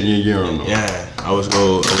somebody shitting your urinal. Yeah, I was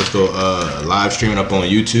go live streaming up on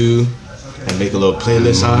YouTube and make a little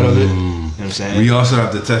playlist out of it. You know what I'm saying? We also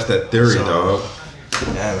have to test that theory, So- dog.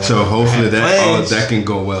 Yeah, man. So hopefully I had that plans. that can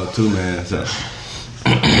go well too, man. So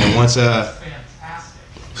And once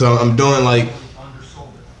cause I'm doing like,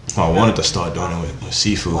 I wanted to start doing it with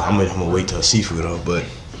seafood. I'm gonna wait till seafood though, but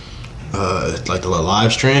like the little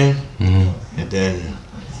live stream, and then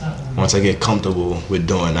once I get comfortable with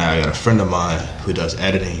doing that, I got a friend of mine who does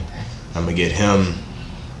editing. I'm gonna get him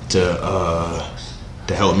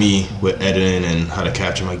to help me with editing and how to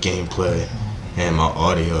capture my gameplay and my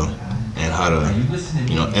audio and how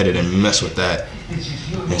to edit and mess with that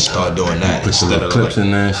and start doing that put some instead little of clips like,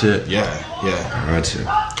 in there and shit. yeah. Gotcha.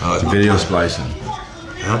 Uh, Video splicing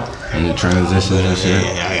Yep. and the transition and shit.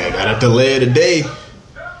 I got a delay of the day.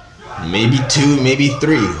 Maybe 2, maybe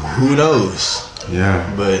 3. Who knows?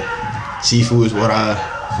 Yeah. But seafood is what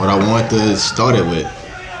I want to start it with.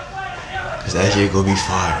 Cause that shit gonna be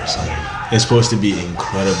fire, son. It's supposed to be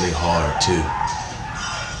incredibly hard too.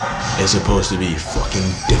 It's supposed to be fucking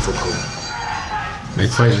difficult. They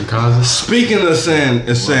play in causes. Speaking of saying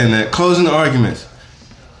that, closing the arguments.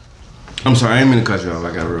 I'm sorry, I didn't mean to cut you off.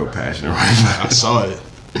 I got real passionate right now. I saw it.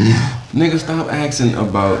 Nigga, stop asking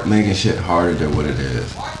about making shit harder than what it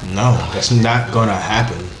is. No, that's not gonna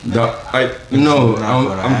happen.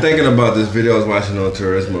 I'm thinking about this video I was watching on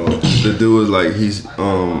Turismo. The dude was like, he's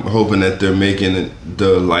hoping that they're making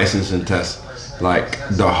the licensing test like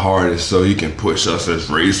the hardest, so you can push us as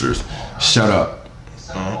racers. Shut up.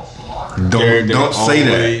 Don't say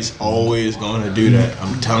that. Always going to do that.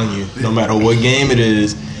 I'm telling you, no matter what game it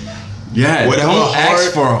is. Yeah, don't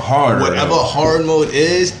ask for hard. Whatever hard mode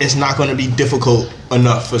is, it's not going to be difficult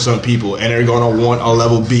enough for some people, and they're going to want a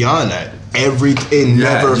level beyond that. It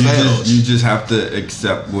never fails. You just have to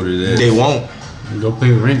accept what it is. They won't. Go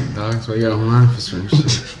play rank, dog. That's why you got online for some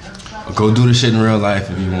shit. Go do the shit in real life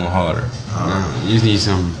if you want harder. You just need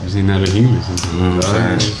some. You just need another human.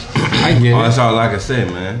 I get it. That's all I can say,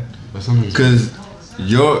 man. Because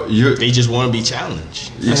they just want to be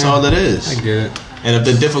challenged. That's all it is. I get it. And if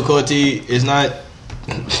the difficulty is not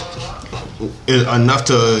enough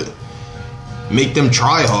to make them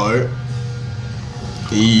try hard,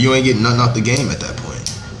 you ain't getting nothing out the game at that point.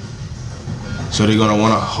 So they're gonna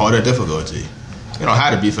want a harder difficulty. You don't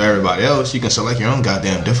have to be for everybody else. You can select your own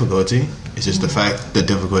goddamn difficulty. It's just the fact the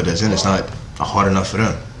difficulty that's in it's not hard enough for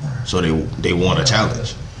them. So they want a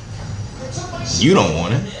challenge. You don't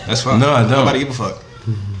want it. That's fine. No, I don't. Nobody give a fuck.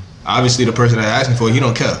 Obviously, the person that's asking for it, he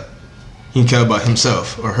don't care. He care about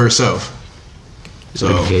himself or herself.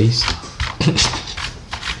 So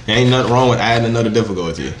there ain't nothing wrong with adding another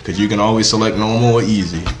difficulty, because you can always select normal or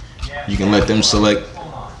easy. You can let them select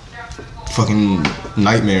fucking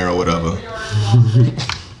nightmare or whatever.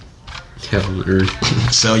 Hell Earth.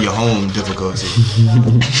 Sell your home difficulty.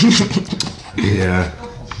 Yeah.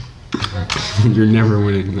 You're never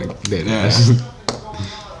winning like that. Yeah.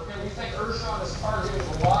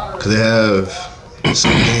 Because they have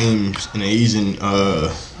some games in the Asian,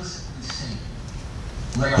 I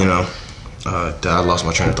lost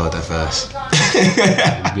my train of thought that fast.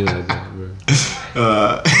 It'd be like that, bro.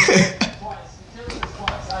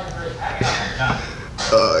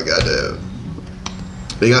 Goddamn.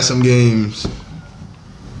 They got some games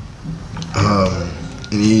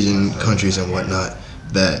in Asian countries and whatnot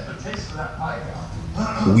that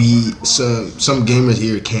some gamers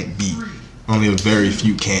here can't beat. Only a very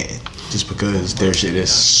few can, just because their shit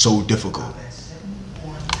is so difficult,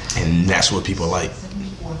 and that's what people like.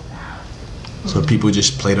 So people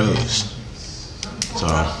just play those. So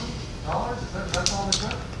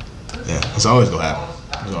yeah, it's always gonna happen.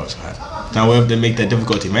 It's always gonna happen. Now, whether they make that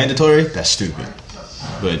difficulty mandatory, that's stupid.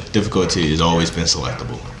 But difficulty has always been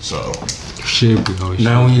selectable. So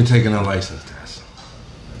now when you're taking a license test,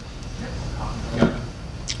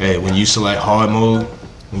 hey, when you select hard mode,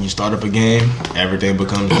 when you start up a game, everything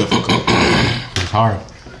becomes difficult. It's hard.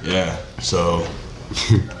 Yeah. So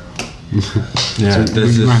yeah, so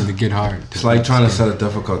we're gonna have to get hard. It's like trying to set a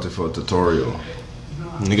difficulty for a tutorial.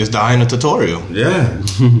 Niggas die in a tutorial. Yeah.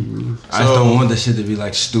 I just don't want this shit to be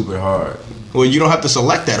like stupid hard. Well, you don't have to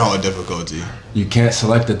select that hard difficulty. You can't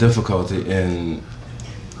select the difficulty in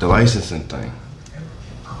the licensing thing.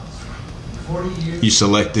 You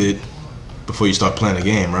select it before you start playing the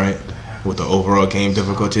game, right? What the overall game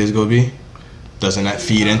difficulty is gonna be? Doesn't that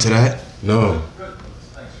feed into that? No.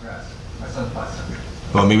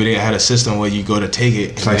 Well, maybe they had a system where you go to take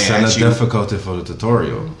it. It's like setting a difficulty for the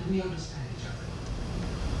tutorial.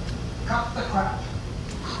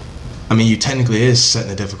 I mean, you technically is setting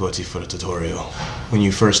the difficulty for the tutorial. When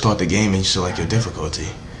you first start the game and you select your difficulty,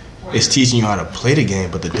 it's teaching you how to play the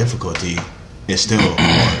game, but the difficulty is still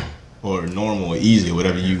hard or normal or easy,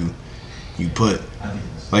 whatever you put.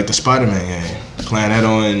 Like the Spider-Man game, playing that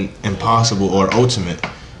on Impossible or Ultimate,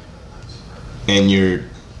 and you're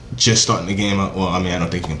just starting the game out. Well, I mean, I don't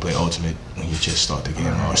think you can play Ultimate when you just start the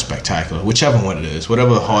game, or Spectacular, whichever one it is.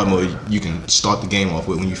 Whatever hard mode you can start the game off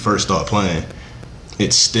with when you first start playing,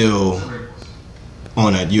 it's still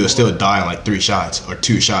on that. You'll still die in like 3 shots or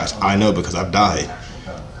 2 shots. I know because I've died.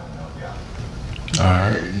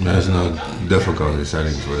 Alright, there's no difficulty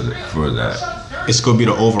setting for that. It's gonna be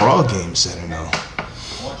the overall game setting though.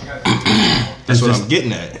 That's what I'm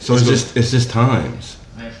getting at. So it's just times.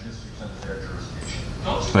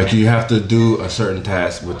 Like you have to do a certain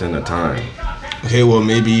task within a time. Okay, well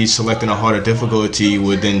maybe selecting a harder difficulty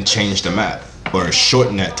would then change the map or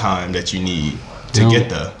shorten that time that you need to get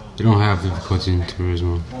there. They don't have difficulty in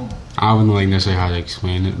Turismo. I wouldn't like necessarily how to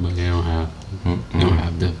explain it, but they don't have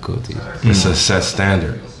difficulties. It's a set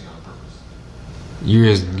standard. You're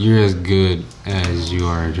as good as you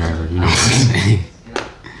are a driver. You know what I'm saying?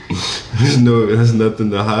 There's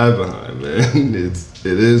nothing to hide behind, man. It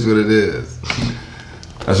is what it is.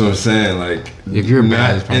 That's what I'm saying. Like, if you're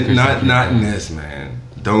bad, not in this, man.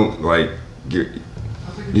 Don't like you're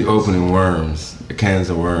opening worms, cans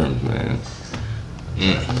of worms, man.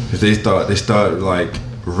 Cause they start like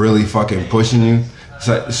really fucking pushing you.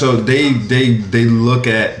 So they look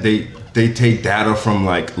at they take data from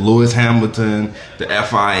like Lewis Hamilton, the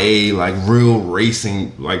FIA, like real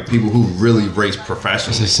racing, like people who really race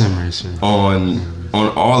professionally. It's a sim racer. On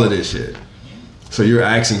all of this shit. So you're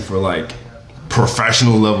asking for like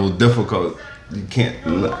professional level difficult. You can't.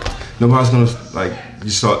 Nobody's gonna like. You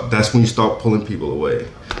start. That's when you start pulling people away.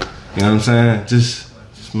 You know what I'm saying? Just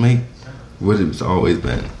make what it's always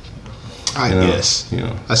been. I guess. You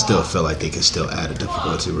know. I still feel like they could still add a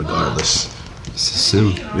difficulty regardless. It's a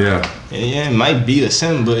sim. Yeah. Yeah, it might be a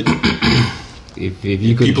sim, but If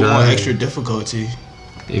you could people drive, want extra difficulty.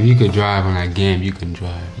 if you could drive on that game, you can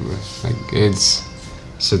drive. Bro. Like it's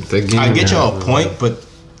so the game. I get y'all bro. point, but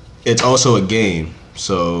it's also a game,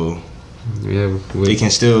 so Yeah, they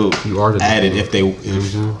can still you are the add it if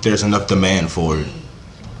Mhm. there's enough demand for it.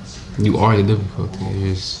 You are the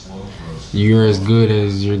difficulty. You're as good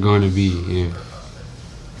as you're going to be.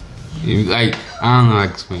 If like I don't know how to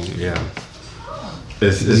explain it. Yeah.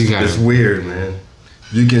 It's You gotta- it's weird, man.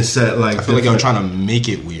 You can set like I feel like I'm trying to make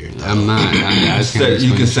it weird. I'm not. I just can't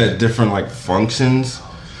you can explain set different like functions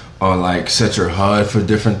or like set your HUD for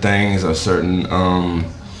different things or certain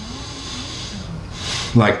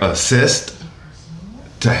like assist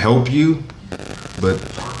to help you, but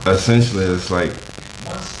essentially it's like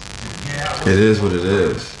it is what it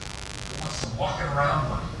is, Wants to walk around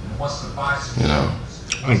one and wants to buy some you know.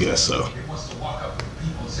 I guess so. He wants to walk up to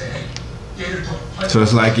people and say, hey, Gator, don't play. So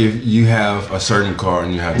it's like if you have a certain car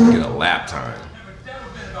and you have to get a lap time. Never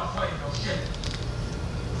been about playing no shit.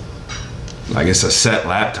 Like it's a set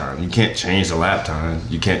lap time. You can't change the lap time.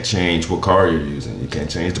 You can't change what car you're using. You can't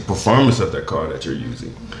change the performance of that car that you're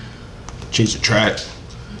using. Change the track.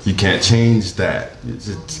 You can't change that.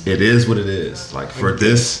 It is what it is. Like for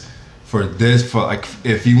like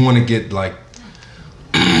if you want to get like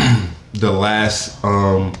the last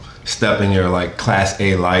step in your like Class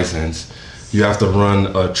A license, you have to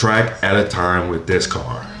run a track at a time with this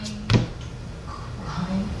car.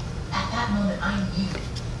 At that moment, I knew.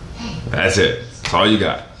 Hey, That's it. That's all you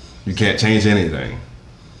got. You can't change anything.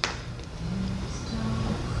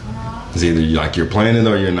 It's either like you're playing it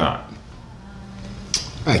or you're not.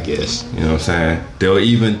 I guess. You know what I'm saying? They'll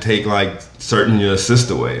even take like certain your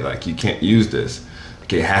assist away. Like you can't use this.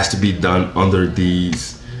 Like, it has to be done under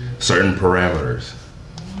these certain parameters.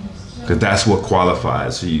 Because that's what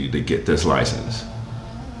qualifies for you to get this license.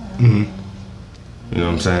 Mm-hmm. You know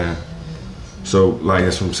what I'm saying? So like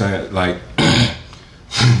that's what I'm saying. Like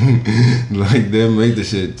like they make the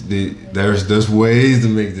shit. There's ways to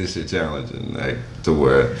make this shit challenging. Like to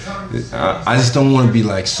where I just don't want to be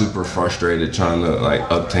like super frustrated trying to like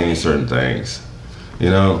obtain certain things. You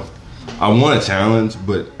know, I want a challenge,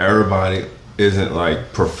 but everybody isn't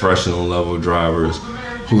like professional level drivers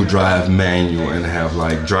who drive manual and have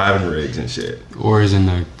like driving rigs and shit. Or is in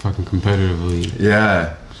the fucking competitive league.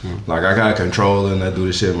 Yeah. Like I got a controller and I do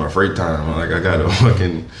this shit in my free time. Like I got a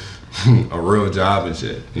fucking a real job and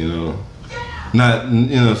shit, you know. Not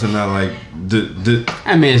so not like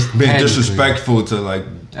I mean, it's being technically- disrespectful to like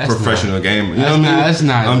That's professional gamers. You that's know what I mean? not- that's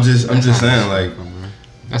not- I'm just that's saying not- like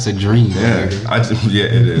That's a dream. yeah. nigga. Yeah,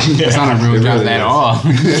 it is. It's not a real It job really at is. all.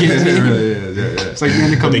 You It kidding me? really is. Yeah. It's like you're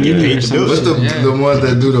in a But they get company paid or to some do it. What's the shit. the ones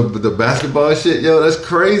that do the basketball shit? Yo, that's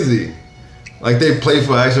crazy. Like they play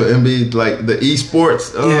for actual NBA, like the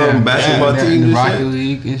esports basketball Yeah, team the and Rocket shit.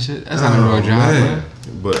 League and shit. That's not a real job, man.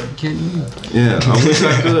 But bro. Kidding me? yeah, I wish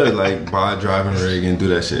I could like buy a driving rig and do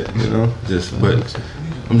that shit. You know, but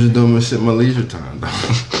I'm just doing my shit in my leisure time. Though.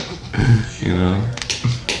 you know,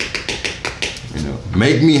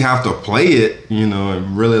 make me have to play it. You know,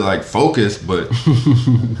 and really like focus, but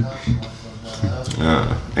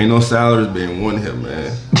ain't no salaries being won here,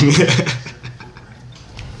 man.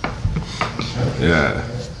 Yeah.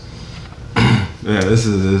 Yeah, this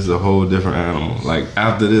is a whole different animal. Like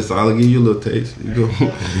after this, I'll give you a little taste. You go.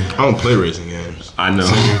 I don't play racing games. I know.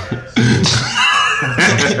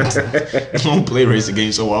 I don't play racing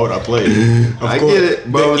games, so why would I play it? Of I course, get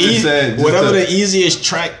it, but I was just saying, just whatever the- the easiest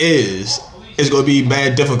track is gonna be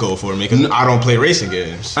mad difficult for me because I don't play racing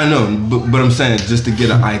games. I know, but I'm saying just to get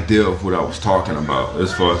an idea of what I was talking about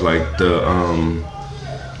as far as like the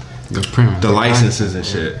premise. licenses and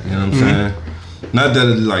shit. You know what I'm saying? Not that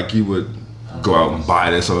like you would go out and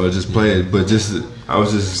buy this or just play it, but just I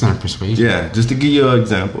was just It's not persuasion. yeah, just to give you an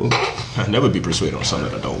example. I'd never be persuaded on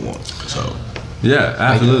something that I don't want. So, Yeah, Like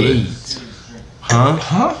absolutely. AIDS.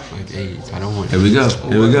 Huh? Like AIDS. I don't want Here we go.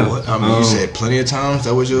 Here we go. What? I mean, you said plenty of times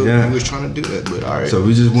that was you was trying to do that, but all right. So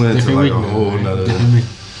we just went into Different like week a now, whole man. nother Different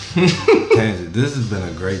week. tangent. This has been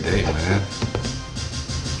a great day, man.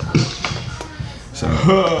 So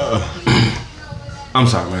I'm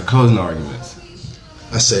sorry, man. Closing arguments.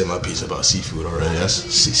 I said my piece about seafood already. That's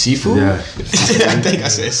seafood? Yeah. I think I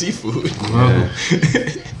said seafood. Yeah.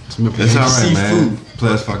 It's alright, man. Play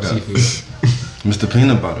us fuck up. Mr.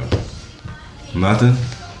 Peanut Butter. Nothing?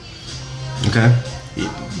 Okay. He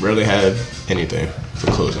rarely had anything for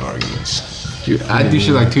closing arguments. Dude, I do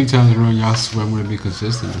shit like 2 times in a row and y'all swear I'm gonna be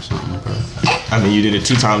consistent or something, bro. I mean, you did it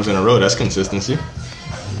 2 times in a row. That's consistency.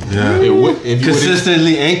 Yeah. It would, if you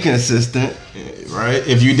Consistently inconsistent. right?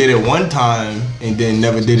 If you did it one time and then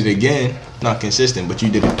never did it again, not consistent. But you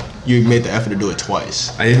did it. You made the effort to do it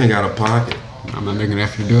twice. I even got a pocket. I'm not making an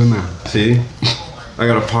effort to do it now. See? I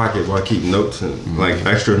got a pocket where I keep notes and like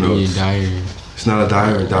extra In your notes. diary. It's not a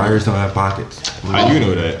diary. Diaries don't have pockets. How you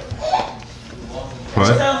know that?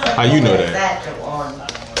 What? How you know that?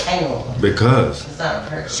 Because.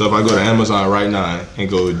 So if I go to Amazon right now and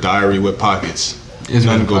go diary with pockets, It's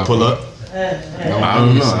nothing gonna go pull up. I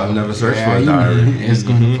don't know. I've never searched for a diary. It's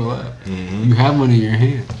gonna pull up. You have one in your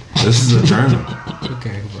hand. This is a journal.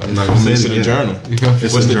 Okay. I'm not gonna say It's it in the again. journal.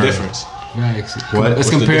 It's What's a the journal. difference? What? Let's What's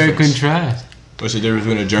the compare and difference? contrast. What's the difference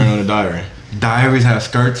between a journal and a diary? Diaries have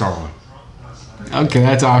skirts on. Okay,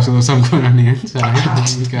 that's obviously what's something going on the inside.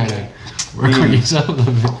 You gotta work on yourself a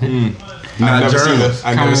little bit. Not journals.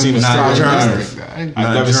 I've never seen a Not skirt on a journals. diary. Not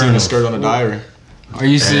I've never seen a journals. skirt on a diary. Are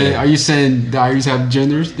you saying diaries have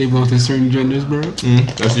genders? They belong to certain genders, bro?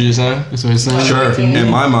 That's what you're saying? That's what it's saying. Sure. To me? In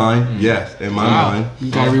my mind, yes. In my mind, You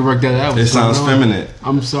gotta rework that out. it What's sounds going on? feminine.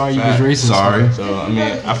 I'm sorry, you was Fact. racist. Sorry. So I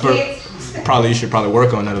mean, you should probably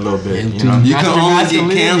work on that a little bit. You to know, me. You can That's only get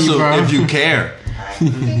masculinity, canceled bro. if you care.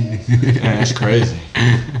 man, that's crazy.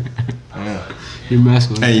 Yeah. You're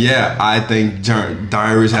masculine. And yeah, I think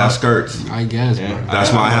diaries have skirts. I guess, Yeah. bro.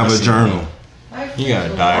 That's why I have a journal. You got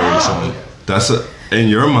a diary or something. That's in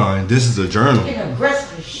your mind. This is a journal.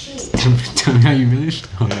 Tell me how you really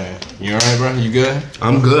feel. Yeah. You alright, bro? You good?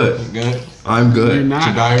 I'm good. You good? I'm You're good. not.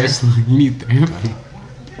 your diary? You need therapy.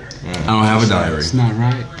 I don't have a diary. It's not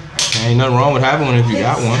right. Ain't nothing wrong with having one if you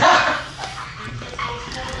got one.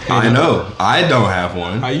 I know. I don't have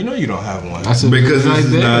one How you know you don't have one? That's a because right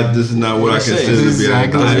there. this is not what I Let's say, consider to be a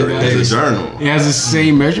exactly diary. what It's a journal. It has the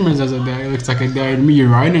same measurements as a diary. It looks like a diary to me. You're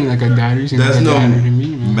writing like a diary. It's There's like a no diary to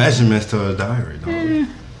me, man. measurements to a diary, dog.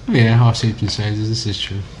 Yeah, all shapes and sizes. This is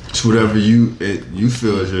true. It's whatever you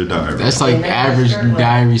feel is your diary. That's like average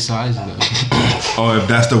diary size, though. Or if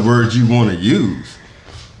that's the word you want to use.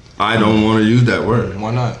 I don't want to use that word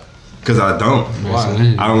Why not? because I don't.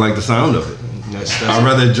 Why? I don't like the sound of it. That's I'd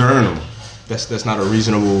rather journal. that's not a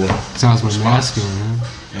reasonable. Sounds more masculine, man.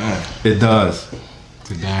 Yeah, It does,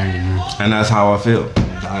 It's a diary, man. and that's how I feel.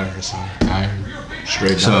 diary or something. Diary.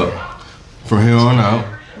 Straight So, diary. from here on out,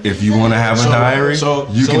 if you want to have a diary,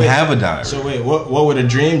 you can wait, have a diary. So wait, what would a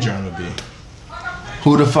dream journal be?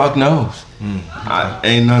 Who the fuck knows?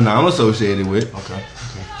 Ain't nothing I'm associated with. Okay.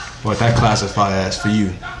 What that classify as for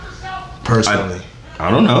you, personally? I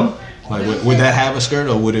don't know. Like, would that have a skirt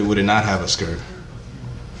or would it not have a skirt?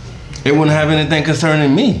 It wouldn't have anything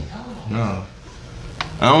concerning me. No.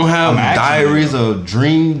 I don't have I'm asking diaries or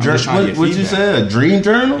dream just trying journal. to get What you feedback. said? A dream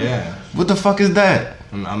journal? Yeah. What the fuck is that?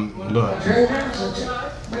 Look.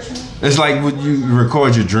 It's like when you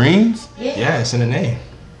record your dreams. Yeah, it's in the name.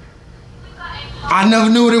 I never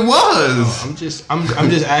knew what it was. I'm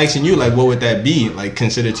just asking you, like, what would that be? Like,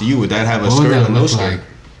 considered to you, would that have a What would skirt that or no look skirt? like?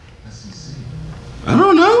 I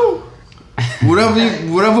don't know.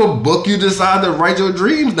 Whatever book you decide to write your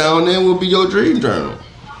dreams down in will be your dream journal.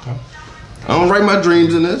 I don't write my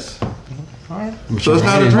dreams in this. So it's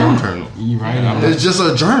not a dream journal. You write it. It's just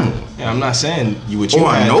a journal. Yeah, I'm not saying what you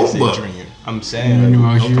Or a had is notebook. dream. I'm You saying. know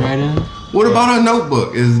what you write in? What about a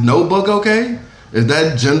notebook? Is notebook okay? Is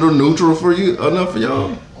that gender neutral for you enough for y'all?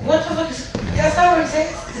 What the fuck is that's not what it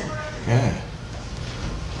says.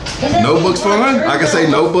 Yeah. Notebook's fine? I can say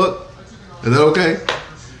notebook. Is that okay?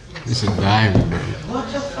 It's a diary, bro.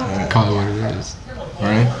 What the fuck? Call it what it is.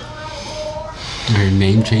 Right. Your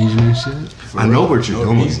name changing and shit. I know what you're No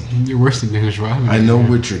doing. reason. You're worse than Dennis Rodman. I know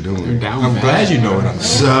what you're You're doing. down I'm bad. glad you know what I'm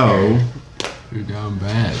saying. So, You're down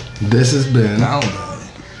bad. this has been Down.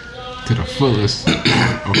 To the fullest of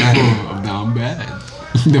down bad.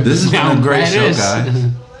 This has been a great show,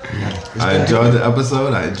 baddest. guys. I enjoyed the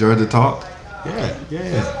episode. I enjoyed the talk. Yeah.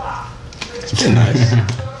 It's been nice.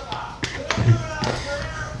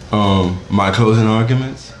 My closing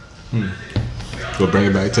arguments. We'll bring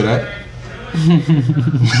it back to that.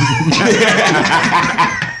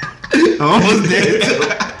 Almost did.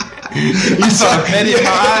 You saw the petty in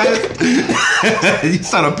my eyes. You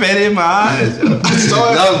saw the petty in my eyes.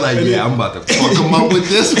 I was like, yeah, I'm about to fuck him up with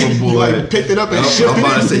this one, boy. Like, picked it up and I'm shifted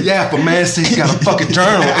about to it. say, yeah, for man's sake, you got a fucking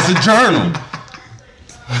journal. It's a journal.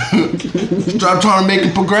 Stop trying to make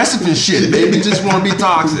it progressive and shit. Maybe just want to be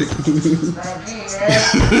toxic.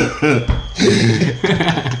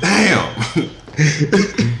 Damn.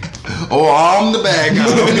 Oh, I'm the bad guy.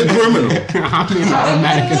 I'm the criminal. I'm being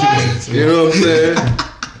automatic. You know what I'm saying?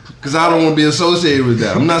 Because I don't want to be associated with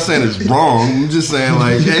that. I'm not saying it's wrong. I'm just saying,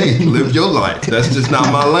 like, hey, live your life. That's just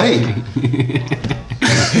not my lane.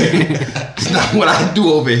 It's not what I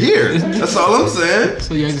do over here. That's all I'm saying.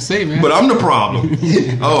 So you have to say, man. But I'm the problem.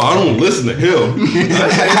 Oh, I don't listen to him.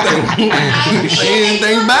 I didn't say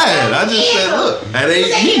anything bad. I just said, look, that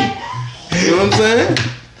ain't me. You know what I'm saying?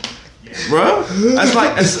 Bruh, that's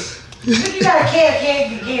like... You got a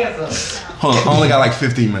can't cancel. Hold on, I only got like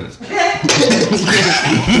 15 minutes.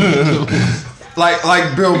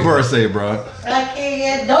 like Bill Burr say, bro.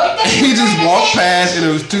 He just walked past and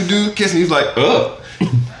it was two dudes kissing. He's like, ugh.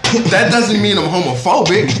 That doesn't mean I'm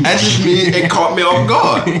homophobic. That just means it caught me off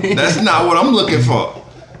guard. That's not what I'm looking for.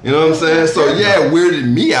 You know what I'm saying? So yeah, it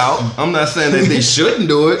weirded me out. I'm not saying that they shouldn't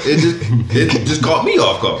do it. It just caught me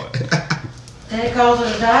off guard. Did it call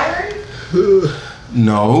it a diary?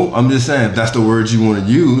 No, I'm just saying if that's the word you want to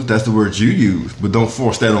use, that's the word you use. But don't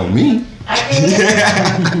force that on me.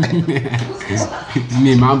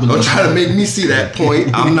 Me and my belief. Don't try to make me see that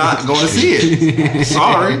point. I'm not going to see it.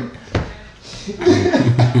 Sorry.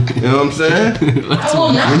 You know what I'm saying?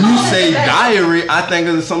 When you say diary, I think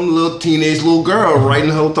of some little girl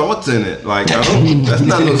writing her thoughts in it. Like, that's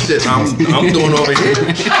not no shit I'm doing over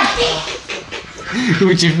here.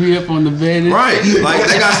 With your feet up on the bed. Right. Like,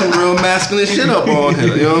 they got some real masculine shit up on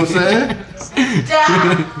here. You know what I'm saying? You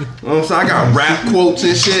know what I'm saying? I got rap quotes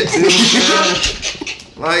and shit. You know what I'm saying?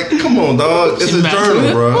 Like, come on, dog. It's a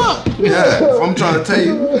journal, bro. Yeah. I'm trying to tell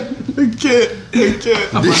you. I can't.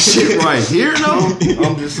 This shit right here, though,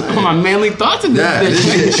 I'm just saying. My manly thoughts in this Yeah, this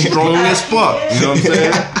shit strong as fuck. You know what I'm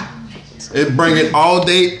saying? It bring it all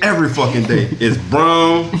day, every fucking day. It's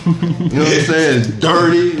brown. You know what I'm saying? It's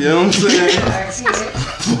dirty. You know what I'm saying?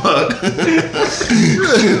 Fuck.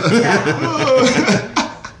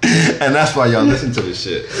 And that's why y'all listen to this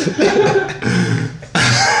shit.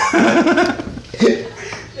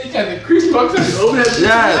 They got the crease marks over that shit.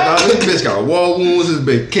 Yeah, this bitch got wall wounds. This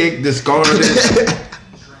bitch kicked, discarded.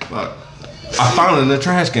 Fuck. I found it in the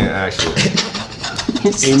trash can, actually.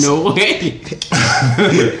 Ain't no way.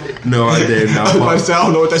 No, I didn't. I was about to say, I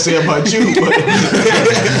don't know what they say about you, but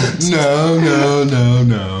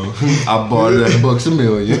No. I bought it at Bucks a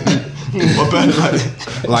Million.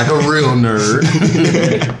 Like a real nerd.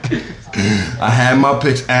 I had my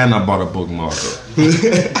picks and I bought a bookmarker.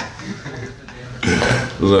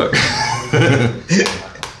 Look.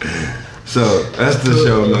 So that's the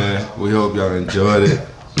show, man. We hope y'all enjoyed it.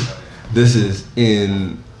 This is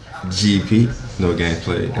in GP, No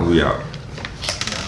Gameplay, and we out.